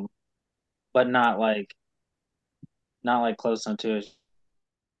 but not like close enough to it.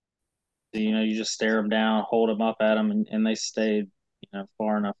 You just stare them down, hold them up at them, and they stayed,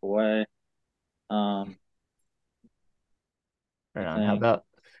 far enough away. Um, Right I on. How think. about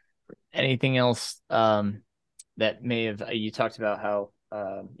anything else that may have you talked about how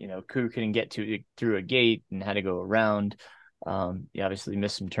crew couldn't get to through a gate and had to go around. You obviously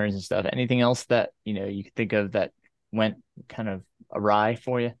missed some turns and stuff. Anything else that you could think of that went kind of awry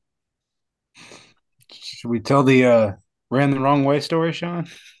for you? Should we tell the ran the wrong way story, Sean?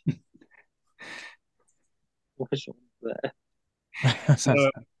 Which one was that?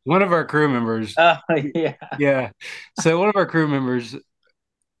 So one of our crew members, Oh yeah. yeah. So one of our crew members,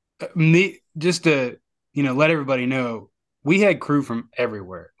 just to let everybody know, we had crew from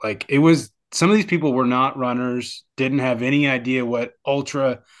everywhere. Like it was some of these people were not runners, didn't have any idea what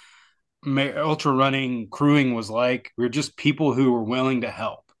ultra running crewing was like. We were just people who were willing to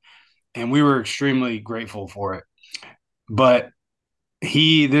help, and we were extremely grateful for it. But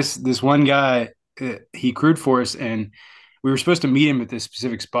this one guy, he crewed for us, and we were supposed to meet him at this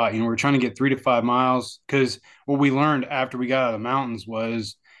specific spot. We were trying to get 3 to 5 miles because what we learned after we got out of the mountains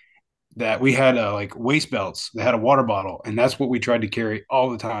was that we had like waist belts that had a water bottle, and that's what we tried to carry all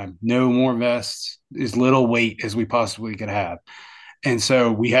the time. No more vests, as little weight as we possibly could have. And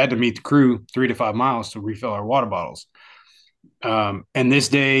so we had to meet the crew 3 to 5 miles to refill our water bottles. And this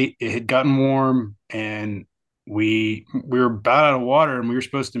day it had gotten warm, and we were about out of water, and we were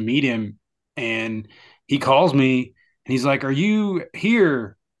supposed to meet him. And he calls me, and he's like, "Are you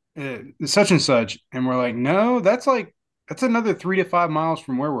here, such and such?" And we're like, "No, that's another 3 to 5 miles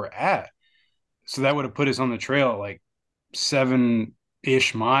from where we're at." So that would have put us on the trail like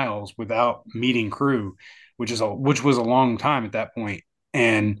 7-ish miles without meeting crew, which was a long time at that point.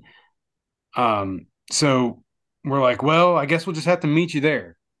 And so we're like, well, I guess we'll just have to meet you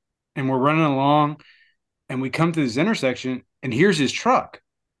there. And we're running along, and we come to this intersection, and here's his truck,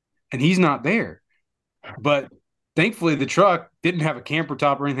 and he's not there. But thankfully, the truck didn't have a camper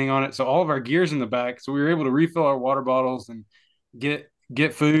top or anything on it, so all of our gear's in the back. So we were able to refill our water bottles and get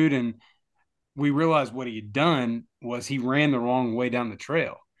food. And we realized what he had done was he ran the wrong way down the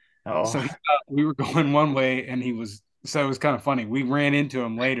trail. So Oh, he thought we were going one way, and so it was kind of funny. We ran into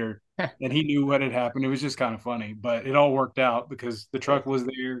him later, and he knew what had happened. It was just kind of funny, but it all worked out because the truck was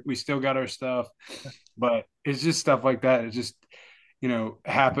there. We still got our stuff, but it's just stuff like that. It just,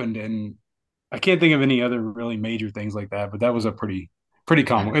 happened. And I can't think of any other really major things like that, but that was a pretty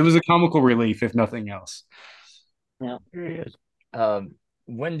comical. It was a comical relief, if nothing else. Yeah. very good.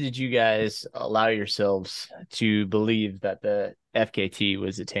 When did you guys allow yourselves to believe that the FKT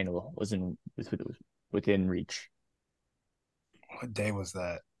was attainable, within reach? What day was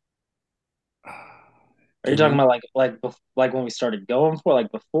that? Are Do you you talking remember? about like when we started going for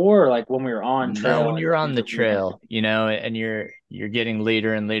like before or like when we were on No, trail when like you're we on the were leaving? trail, and you're getting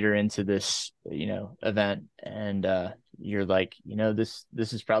later and later into this, event, and you're like, this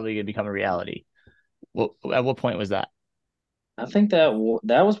is probably gonna become a reality. Well, at what point was that? I think that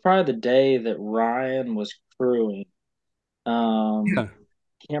was probably the day that Ryan was crewing. Um, Yeah,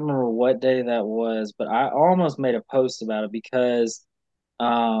 can't remember what day that was, but I almost made a post about it because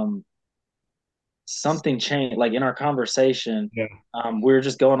um something changed. Like in our conversation, yeah, we were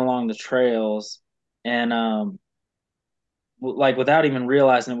just going along the trails, and like without even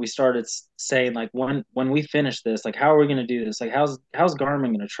realizing it, we started saying like when we finish this, like how are we going to do this? Like how's Garmin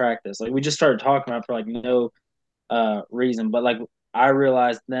going to track this? Like we just started talking about it for like no reason, but like I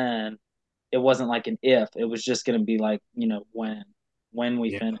realized then it wasn't like an if, it was just going to be like when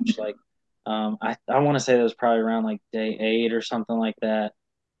we yeah, finish. Like I want to say that was probably around like day 8 or something like that.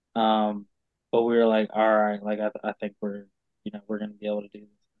 Um, but we were like, all right, like I think we're going to be able to do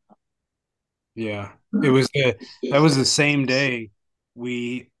this yeah. That was the same day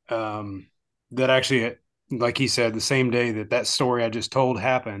we that actually, like he said, the same day that story I just told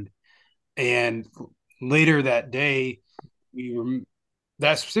happened. And later that day, we were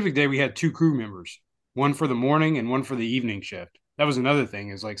that specific day we had two crew members, one for the morning and one for the evening shift. That was another thing,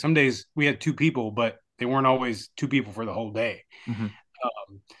 is like some days we had two people, but they weren't always two people for the whole day. Hmm.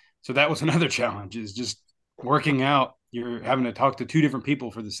 So that was another challenge, is just working out. You're having to talk to two different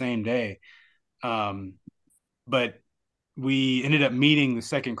people for the same day. Um, but we ended up meeting the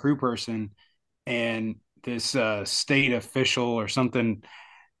second crew person, and this state official or something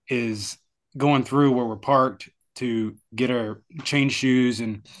is going through where we're parked to get our change shoes.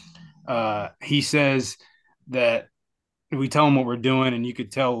 And he says that we tell him what we're doing, and you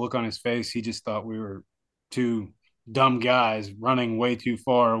could tell look on his face. He just thought we were two dumb guys running way too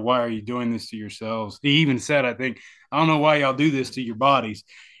far. Why are you doing this to yourselves? He even said, I think, I don't know why y'all do this to your bodies.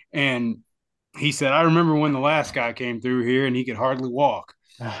 And he said, I remember when the last guy came through here and he could hardly walk.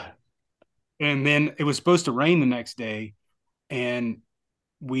 And then it was supposed to rain the next day. And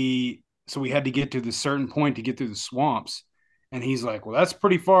we had to get to the certain point to get through the swamps. And he's like, well, that's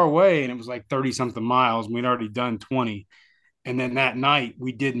pretty far away. And it was like 30 something miles. And we'd already done 20. And then that night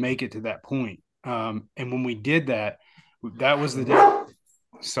we did make it to that point. And when we did that, that was the day.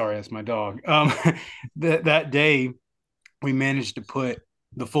 Sorry, that's my dog. That day we managed to put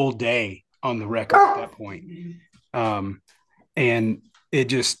the full day on the record at that point. Um, and it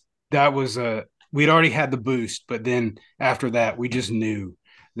just that was a we'd already had the boost, but then after that we just knew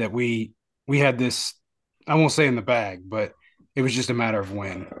that we had this. I won't say in the bag, but it was just a matter of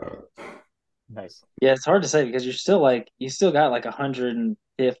when. Nice. Yeah, it's hard to say because you're still like you still got like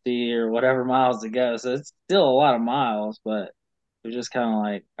 150 or whatever miles to go, so it's still a lot of miles. But you're just kind of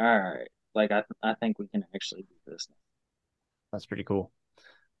like, all right, like I think we can actually do this. That's pretty cool.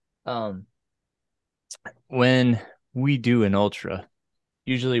 Um, when we do an ultra,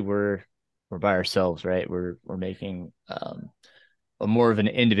 usually we're by ourselves, right? We're making a more of an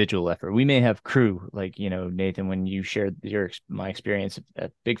individual effort. We may have crew, like Nathan, when you shared my experience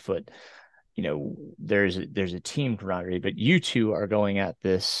at Bigfoot, there's a team camaraderie, but you two are going at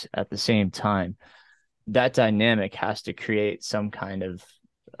this at the same time. That dynamic has to create some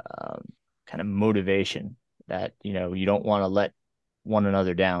um, kind of motivation that you don't want to let one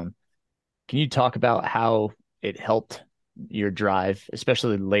another down. Can you talk about how it helped your drive,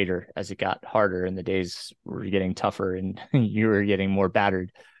 especially later as it got harder and the days were getting tougher and you were getting more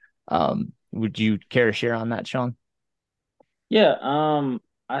battered? Would you care to share on that, Sean? Yeah,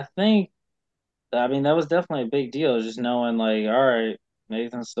 I think I mean that was definitely a big deal, just knowing like, all right,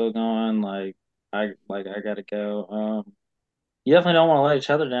 Nathan's still going, I gotta go. You definitely don't want to let each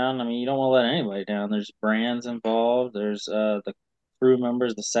other down. I mean, you don't want to let anybody down. There's brands involved. There's the crew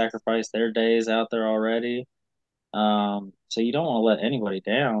members that sacrifice their days out there already. So you don't want to let anybody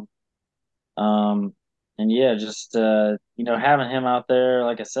down. Um, and yeah, just having him out there,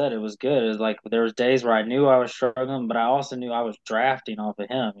 like I said, it was good. It was like there was days where I knew I was struggling, but I also knew I was drafting off of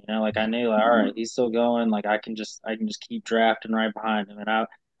him. Like I knew, like, all right, he's still going. Like I can just keep drafting right behind him, and I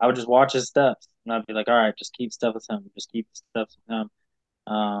would just watch his steps, and I'd be like, all right, just keep step with him, just keep the steps with him,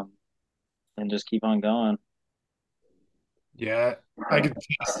 um, and just keep on going. Yeah, I could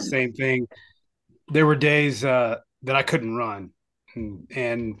test the same thing. There were days that I couldn't run,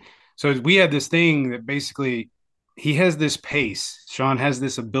 and so we had this thing that basically he has this pace. Sean has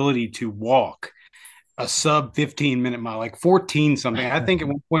this ability to walk a sub 15-minute mile, like 14 something. I think at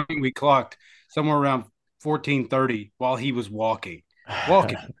one point we clocked somewhere around 14:30 while he was walking.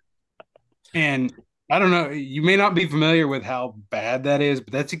 And I don't know, you may not be familiar with how bad that is,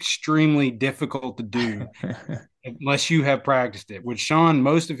 but that's extremely difficult to do unless you have practiced it. With Sean,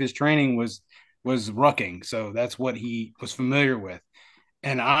 most of his training was rucking, so that's what he was familiar with.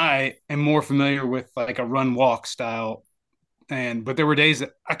 And I am more familiar with like a run walk style. And but there were days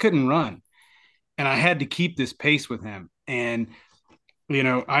that I couldn't run, and I had to keep this pace with him. And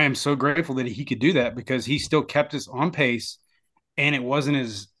I am so grateful that he could do that because he still kept us on pace, and it wasn't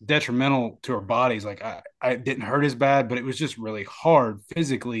as detrimental to our bodies. Like I didn't hurt as bad, but it was just really hard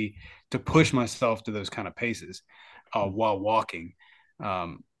physically to push myself to those kind of paces while walking.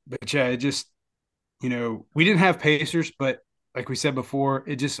 But yeah, it just we didn't have pacers, but like we said before,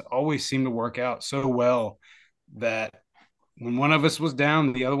 it just always seemed to work out so well that when one of us was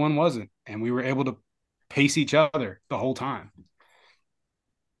down, the other one wasn't, and we were able to pace each other the whole time.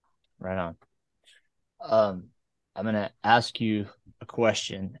 Right on. Um, I'm gonna ask you a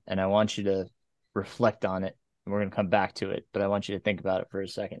question, and I want you to reflect on it. And we're gonna come back to it, but I want you to think about it for a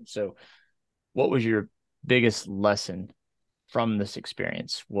second. So, what was your biggest lesson from this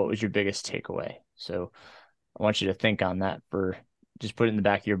experience? What was your biggest takeaway? So, I want you to think on that for just put it in the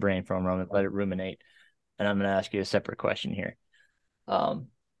back of your brain for a moment, let it ruminate, and I'm gonna ask you a separate question here. Um,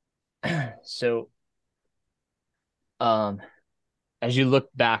 so, um, as you look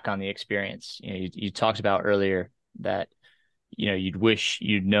back on the experience, you talked about earlier that you'd wish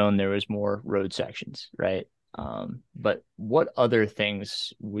you'd known there was more road sections, right? But what other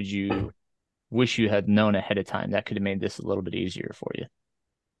things would you wish you had known ahead of time that could have made this a little bit easier for you?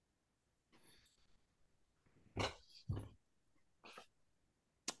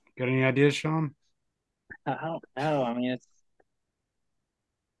 Got any ideas, Sean? I don't know. I mean, it's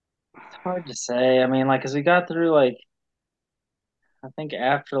hard to say. I mean, like, as we got through, like, I think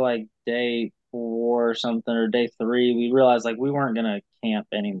after like day four or something, or day three, we realized like we weren't gonna camp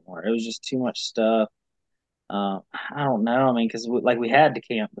anymore. It was just too much stuff. I don't know. I mean, because like we had to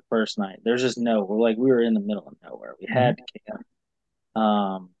camp the first night. There's just no. We're like we were in the middle of nowhere. We Mhm. had to camp.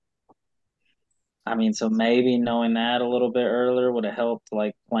 Um, I mean, so maybe knowing that a little bit earlier would have helped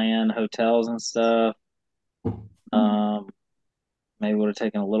like plan hotels and stuff. Um, maybe would have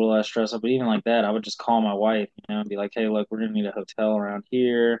taken a little less stress up. But even like that, I would just call my wife, and be like, "Hey, look, we're gonna need a hotel around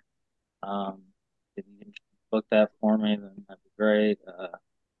here. Um, if you can book that for me, then that'd be great."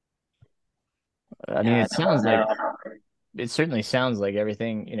 I mean, Yeah, it I don't sounds like know. it certainly sounds like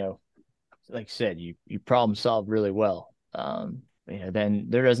everything, like you said, you problem solved really well. Then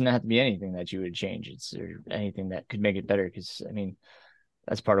there doesn't have to be anything that you would change. It's or anything that could make it better. Because I mean,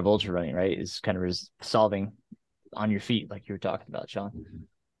 that's part of ultra running, right? Is kind of solving on your feet, like you were talking about, Sean.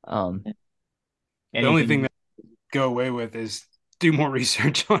 Um, The only anything thing you, that I go away with is do more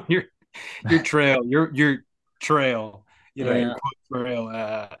research on your trail, your trail, your Yeah, quote trail.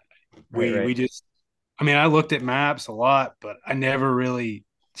 right, We right. just, I mean, I looked at maps a lot, but I never really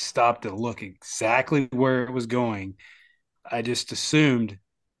stopped to look exactly where it was going. I just assumed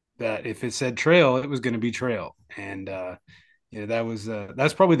that if it said trail, it was going to be trail, and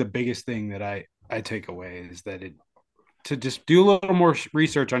that's probably the biggest thing that I take away is that it to just do a little more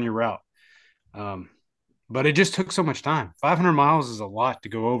research on your route. Um, but it just took so much time. 500 miles is a lot to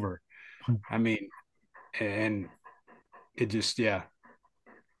go over. I mean, and it just yeah.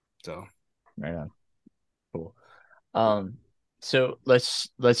 So Right on. Cool. Um, so let's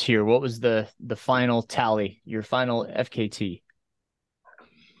hear what was the final tally, your final FKT.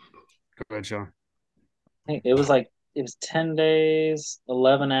 go ahead, Sean. I think it was 10 days,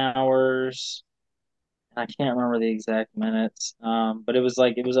 11 hours. I can't remember the exact minutes. But it was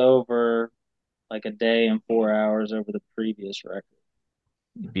over like a day and 4 hours over the previous record.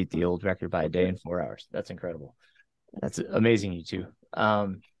 You beat the old record by a day and 4 hours. That's incredible. That's amazing, you two.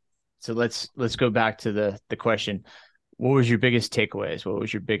 So let's go back to the question. What was your biggest takeaways? What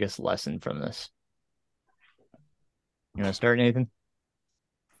was your biggest lesson from this? You want to start, Nathan?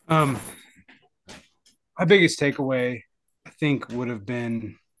 Um, my biggest takeaway, I think, would have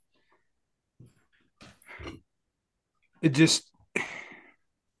been it just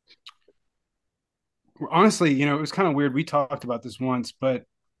honestly, it was kind of weird. We talked about this once, but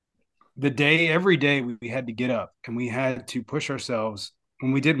every day we had to get up and we had to push ourselves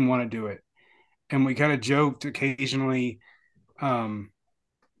when we didn't want to do it. And we kind of joked occasionally um,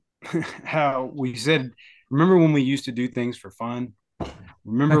 how we said, remember when we used to do things for fun?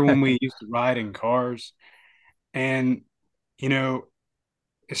 Remember when we used to ride in cars? And, you know,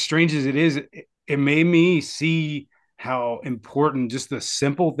 as strange as it is, it made me see how important just the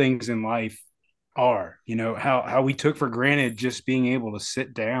simple things in life are. How we took for granted just being able to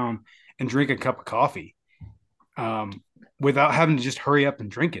sit down and drink a cup of coffee um, without having to just hurry up and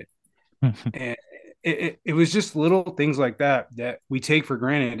drink it. And it was just little things like that we take for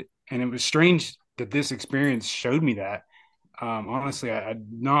granted. And it was strange that this experience showed me that. Honestly, I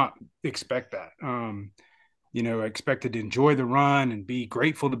did not expect that. I expected to enjoy the run and be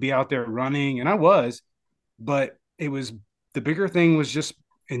grateful to be out there running, and I was, but it was the bigger thing was just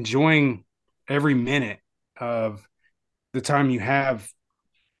enjoying every minute of the time you have,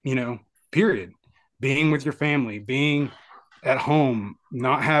 you know, period. Being with your family, being at home,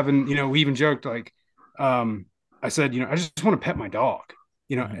 not having, we even joked like, um, I said, I just want to pet my dog.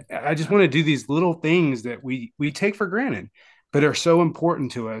 I just want to do these little things that we take for granted, but are so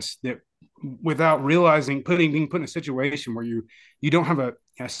important to us that without realizing being put in a situation where you don't have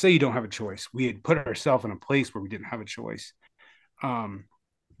I say you don't have a choice. We had put ourselves in a place where we didn't have a choice. Um,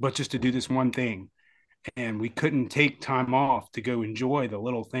 but just to do this one thing and we couldn't take time off to go enjoy the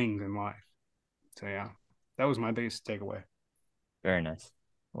little things in life. So yeah, that was my biggest takeaway. Very nice.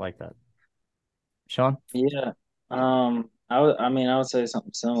 I like that. Sean? Yeah. I mean, I would say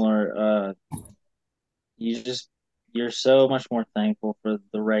something similar. You just you're so much more thankful for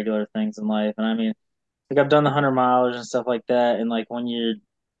the regular things in life. And I mean, like I've done the 100 milers and stuff like that, and like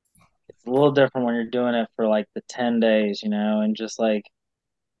it's a little different when you're doing it for like the 10 days, and just like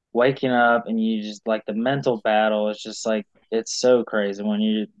waking up and you just like the mental battle is just like it's so crazy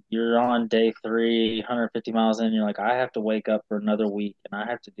when you're on day three, 150 miles in, you're like, I have to wake up for another week and I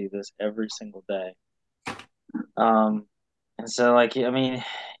have to do this every single day. Um, and so like I mean,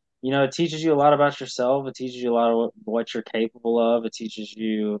 it teaches you a lot about yourself. It teaches you a lot of what you're capable of. It teaches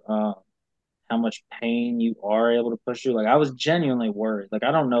you how much pain you are able to push through. Like I was genuinely worried. Like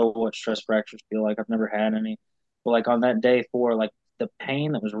I don't know what stress fractures feel like. I've never had any. But like on that day four, like the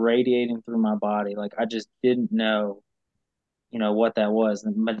pain that was radiating through my body, like I just didn't know, what that was.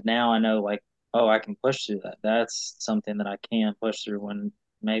 But now I know like, oh, I can push through that. That's something that I can push through when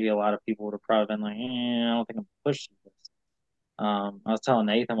maybe a lot of people would have probably been like, I don't think I'm push through this. I was telling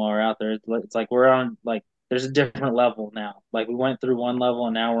Nathan while we're out there, it's like we're on like there's a different level now. Like we went through one level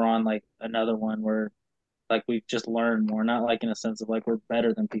and now we're on like another one where like we've just learned more, not like in a sense of like we're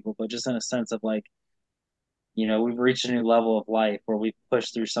better than people, but just in a sense of like, we've reached a new level of life where we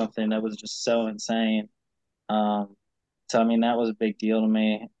pushed through something that was just so insane. Um, so I mean that was a big deal to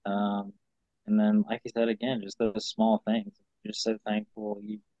me. And then like you said again, just those small things. You're just so thankful.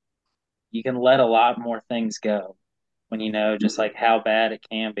 You can let a lot more things go when you know just like how bad it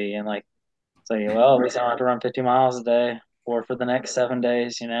can be, and like say, well, at least I don't have to run 50 miles a day or for the next 7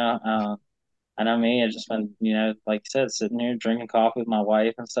 days, you know. I know me, I've just been, you know, like you said, sitting here drinking coffee with my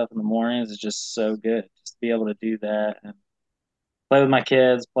wife and stuff in the mornings is just so good. Just to be able to do that and play with my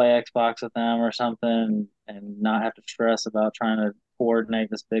kids, play Xbox with them or something, and not have to stress about trying to coordinate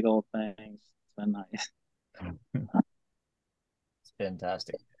this big old thing. It's been nice. It's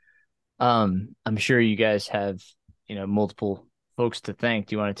fantastic. I'm sure you guys have, multiple folks to thank.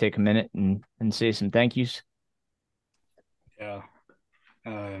 Do you want to take a minute and say some thank yous? Yeah.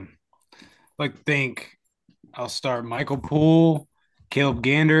 Like think I'll start Michael Poole, Caleb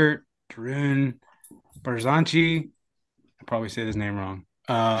Gander, Tarun Barzanchi. I probably said his name wrong.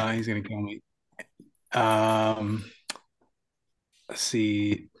 He's gonna kill me. Um, let's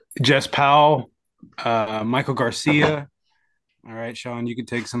see, Jess Powell, Michael Garcia. All right, Sean, you can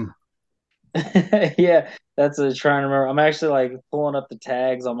take some. Yeah, that's a trying to remember. I'm actually like pulling up the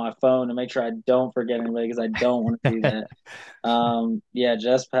tags on my phone to make sure I don't forget anybody because I don't want to do that. Yeah,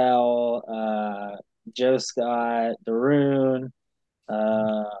 Jess Powell, Joe Scott, Daroon,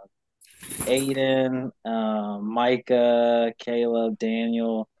 uh, Aiden, Micah, Caleb,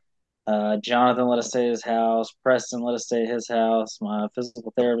 Daniel, Jonathan let us stay at his house. Preston let us stay at his house. My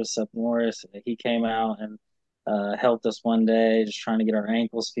physical therapist, Seth Morris, he came out and helped us one day, just trying to get our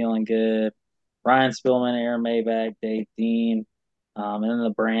ankles feeling good. Ryan Spillman, Aaron Maybach, Dave Dean, and then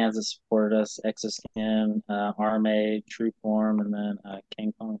the brands that supported us: Exoskin, Armade, Trueform, and then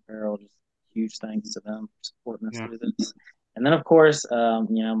King Kong Apparel. Just huge thanks to them for supporting us Yeah, through this. And then, of course,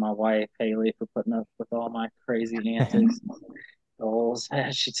 you know, my wife Haley for putting up with all my crazy antics, goals.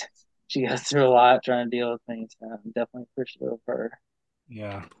 She goes through a lot trying to deal with things. I'm definitely appreciative of her.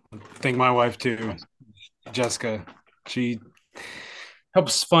 yeah. Thank my wife too, Jessica. She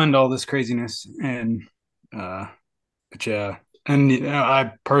helps fund all this craziness, and uh, but yeah, and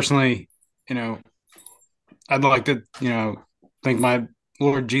I personally, you know, I'd like to, thank my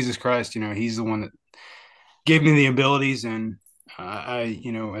Lord Jesus Christ. He's the one that gave me the abilities, and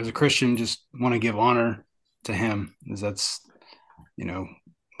as a Christian, just want to give honor to Him, because that's, you know,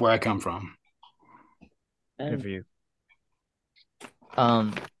 where I come from. Good And for you.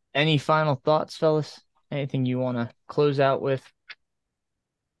 Um, any final thoughts, fellas? Anything you want to close out with?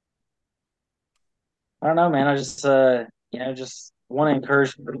 I don't know, man. I just you know, just want to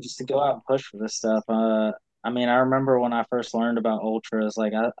encourage people just to go out and push for this stuff. I mean, I remember when I first learned about ultras,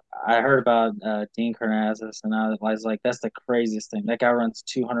 like I heard about Dean Karnazes, and I was like, that's the craziest thing. That guy runs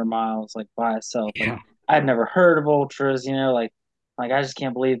 200 miles like by himself. Like Yeah, I'd never heard of ultras, you know, like I just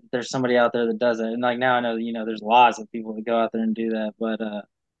can't believe that there's somebody out there that does it. And like now I know, you know, there's lots of people that go out there and do that. But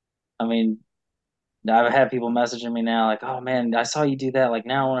I mean, I've had people messaging me now, like, "Oh man, I saw you do that. Like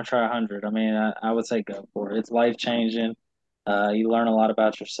now I want to try 100." I mean, I would say go for it. It's life changing. You learn a lot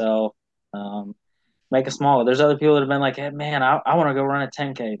about yourself. Um, make it smaller. There's other people that have been like, "Hey man, I want to go run a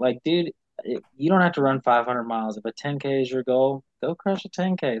 10K." Like, dude, you don't have to run 500 miles. If a 10K is your goal, go crush a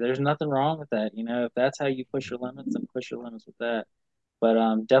 10K. There's nothing wrong with that. You know, if that's how you push your limits, then push your limits with that. But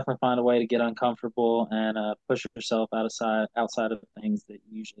definitely find a way to get uncomfortable and push yourself outside of things that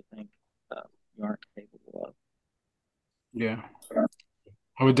you usually think you aren't capable of. yeah.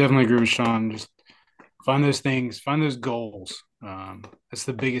 I would definitely agree with Sean. Just find those things, find those goals. That's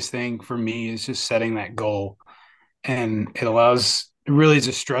the biggest thing for me, is just setting that goal, and it really is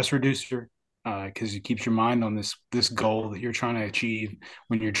a stress reducer, because it keeps your mind on this goal that you're trying to achieve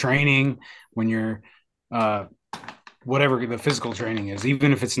when you're training, when you're uh, whatever the physical training is,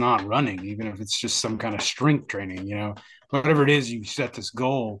 even if it's not running, even if it's just some kind of strength training, whatever it is, you set this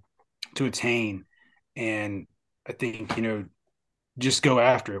goal to attain. And I think, just go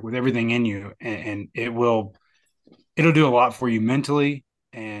after it with everything in you, and it'll do a lot for you mentally,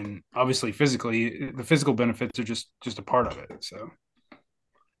 and obviously physically. The physical benefits are just a part of it. So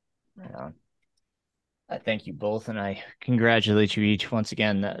Right on. I thank you both, and I congratulate you each once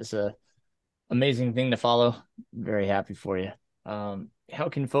again. That is a amazing thing to follow. Very happy for you. How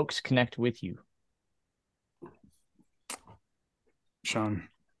can folks connect with you? Sean.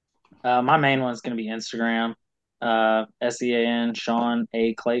 My main one is going to be Instagram, SEAN Sean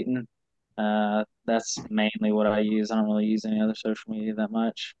A Clayton. That's mainly what I use. I don't really use any other social media that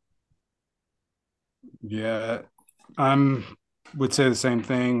much. Yeah, I'm would say the same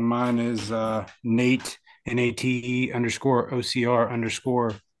thing. Mine is Nate, NATE underscore OCR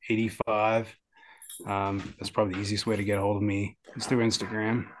underscore 85. That's probably the easiest way to get a hold of me, is through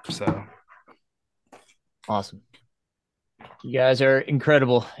Instagram. So Awesome. You guys are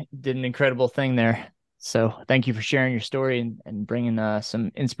incredible. Did an incredible thing there. So thank you for sharing your story and bringing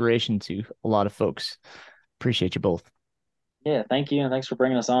some inspiration to a lot of folks. Appreciate you both. Yeah, thank you, and thanks for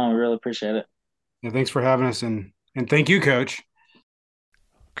bringing us on. We really appreciate it. Yeah, thanks for having us, and thank you, Coach.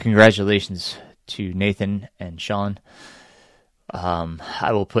 Congratulations to Nathan and Sean.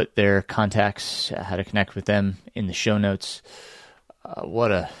 I will put their contacts, how to connect with them, in the show notes.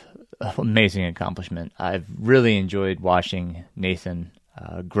 What a amazing accomplishment. I've really enjoyed watching Nathan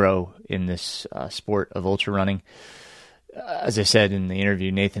grow in this sport of ultra running. As I said in the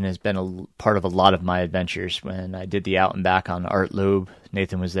interview, Nathan has been a part of a lot of my adventures. When I did the out and back on Art Loeb,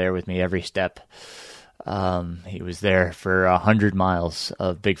 Nathan was there with me every step. He was there for 100 miles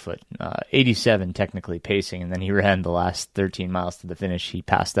of Bigfoot, 87 technically pacing, and then he ran the last 13 miles to the finish. He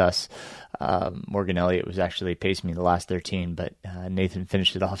passed us. Morgan Elliott was actually pacing me the last 13, but Nathan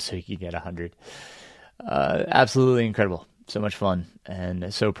finished it off so he could get 100. Absolutely incredible. So much fun,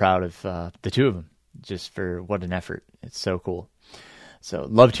 and so proud of the two of them, just for what an effort. It's so cool. So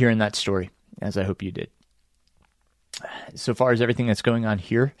loved hearing that story, as I hope you did. So far as everything that's going on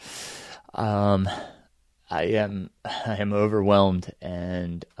here, I am overwhelmed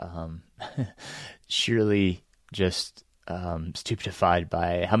and surely just stupefied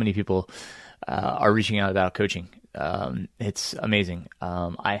by how many people are reaching out about coaching. It's amazing.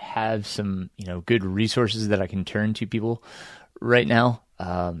 I have some good resources that I can turn to people right now.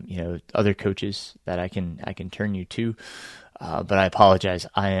 Other coaches that I can turn you to. But I apologize.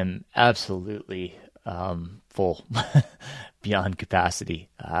 I am absolutely full beyond capacity.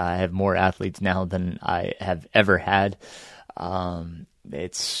 I have more athletes now than I have ever had.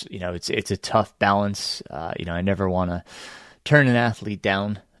 It's a tough balance. I never want to turn an athlete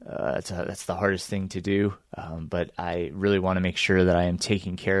down. That's the hardest thing to do. But I really want to make sure that I am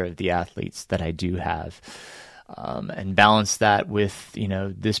taking care of the athletes that I do have. And balance that with,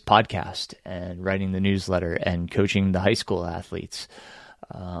 this podcast and writing the newsletter and coaching the high school athletes.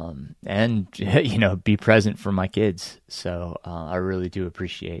 And be present for my kids. So I really do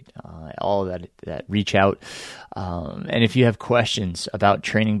appreciate all that reach out. And if you have questions about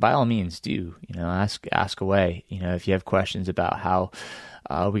training, by all means do ask away. If you have questions about how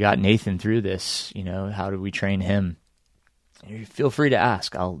we got Nathan through this, how did we train him? Feel free to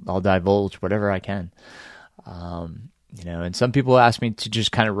ask. I'll divulge whatever I can. And some people ask me to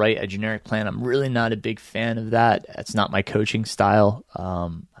just kind of write a generic plan. I'm really not a big fan of that. That's not my coaching style.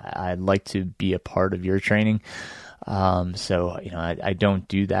 I'd like to be a part of your training. So I don't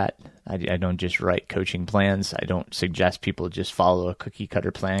do that. I don't just write coaching plans. I don't suggest people just follow a cookie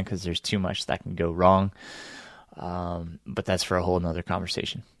cutter plan because there's too much that can go wrong. But that's for a whole nother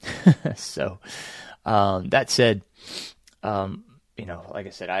conversation. So, that said, like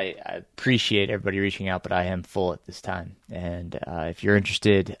I said, I appreciate everybody reaching out, but I am full at this time. And if you're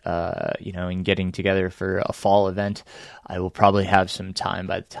interested, in getting together for a fall event, I will probably have some time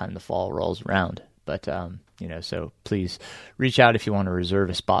by the time the fall rolls around. But, so please reach out if you want to reserve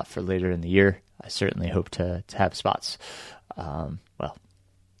a spot for later in the year. I certainly hope to have spots. Well,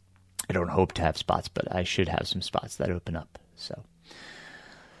 I don't hope to have spots, but I should have some spots that open up. So,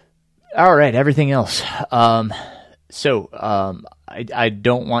 all right, everything else. So I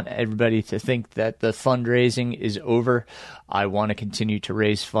don't want everybody to think that the fundraising is over. I want to continue to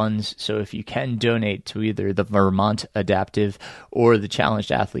raise funds. So if you can donate to either the Vermont Adaptive or the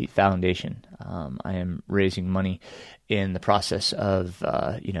Challenged Athlete Foundation, I am raising money in the process of,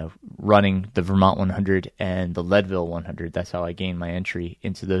 running the Vermont 100 and the Leadville 100. That's how I gained my entry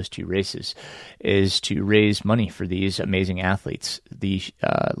into those two races, is to raise money for these amazing athletes. The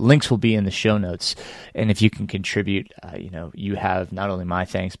links will be in the show notes. And if you can contribute, you have not only my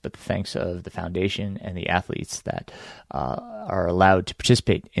thanks, but the thanks of the foundation and the athletes that are allowed to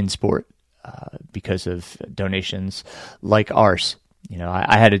participate in sport because of donations like ours.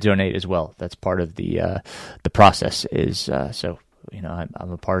 I had to donate as well. That's part of the process.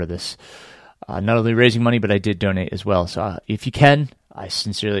 I'm a part of this. Not only raising money, but I did donate as well. So if you can, I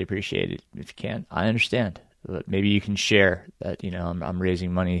sincerely appreciate it. If you can't, I understand. But maybe you can share that. I'm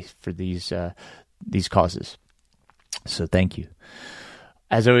raising money for these causes. So thank you.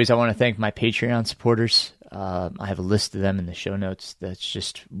 As always, I want to thank my Patreon supporters. I have a list of them in the show notes. That's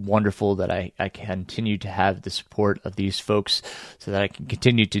just wonderful that I continue to have the support of these folks so that I can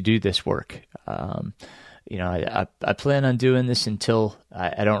continue to do this work. I plan on doing this until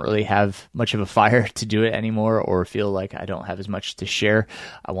I don't really have much of a fire to do it anymore or feel like I don't have as much to share.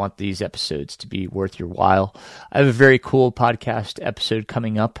 I want these episodes to be worth your while. I have a very cool podcast episode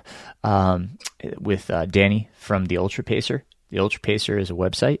coming up with Danny from the Ultra Pacer. The Ultra Pacer is a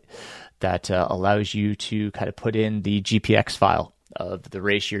website that allows you to kind of put in the GPX file of the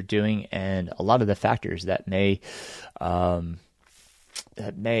race you're doing and a lot of the factors that may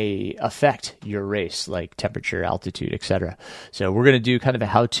that may affect your race, like temperature, altitude, etc. So we're going to do kind of a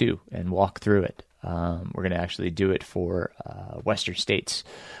how-to and walk through it. We're going to actually do it for Western states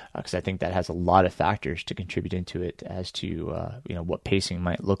because I think that has a lot of factors to contribute into it as to what pacing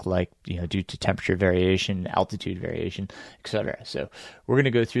might look like, due to temperature variation, altitude variation, etc. So we're going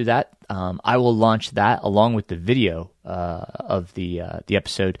to go through that. I will launch that along with the video of the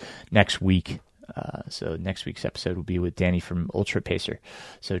episode next week. So next week's episode will be with Danny from Ultra Pacer.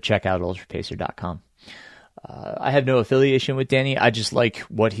 So check out ultrapacer.com. I have no affiliation with Danny. I just like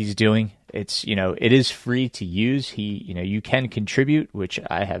what he's doing. It's, it is free to use. You can contribute, which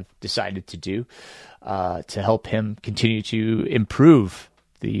I have decided to do, to help him continue to improve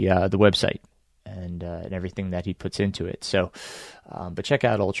the website and everything that he puts into it. So, but check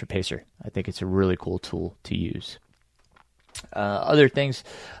out Ultra Pacer. I think it's a really cool tool to use. Other things,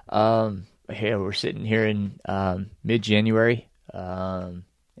 we're sitting here in mid-January,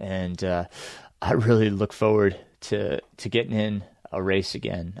 and I really look forward to getting in a race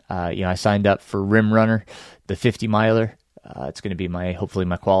again. I signed up for Rim Runner, the 50 miler. It's going to be hopefully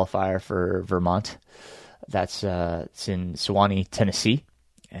my qualifier for Vermont. It's in Sewanee, Tennessee,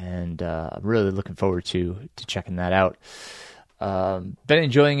 and I'm really looking forward to checking that out. Been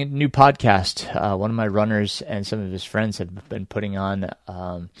enjoying a new podcast. One of my runners and some of his friends have been putting on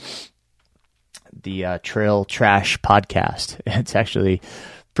the Trail Trash podcast. It's actually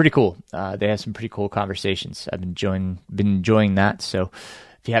pretty cool. They have some pretty cool conversations. I've been enjoying that. So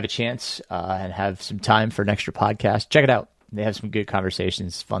if you have a chance and have some time for an extra podcast, check it out. They have some good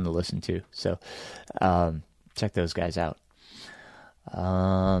conversations. It's fun to listen to. So check those guys out.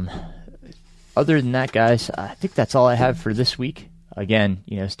 Other than that, guys, I think that's all I have for this week. Again,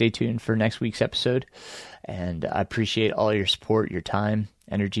 stay tuned for next week's episode. And I appreciate all your support, your time,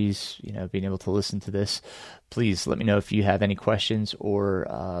 energies, being able to listen to this. Please let me know if you have any questions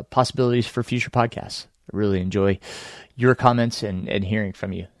or possibilities for future podcasts. I really enjoy your comments and hearing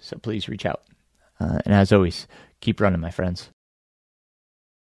from you. So please reach out. And as always, keep running, my friends.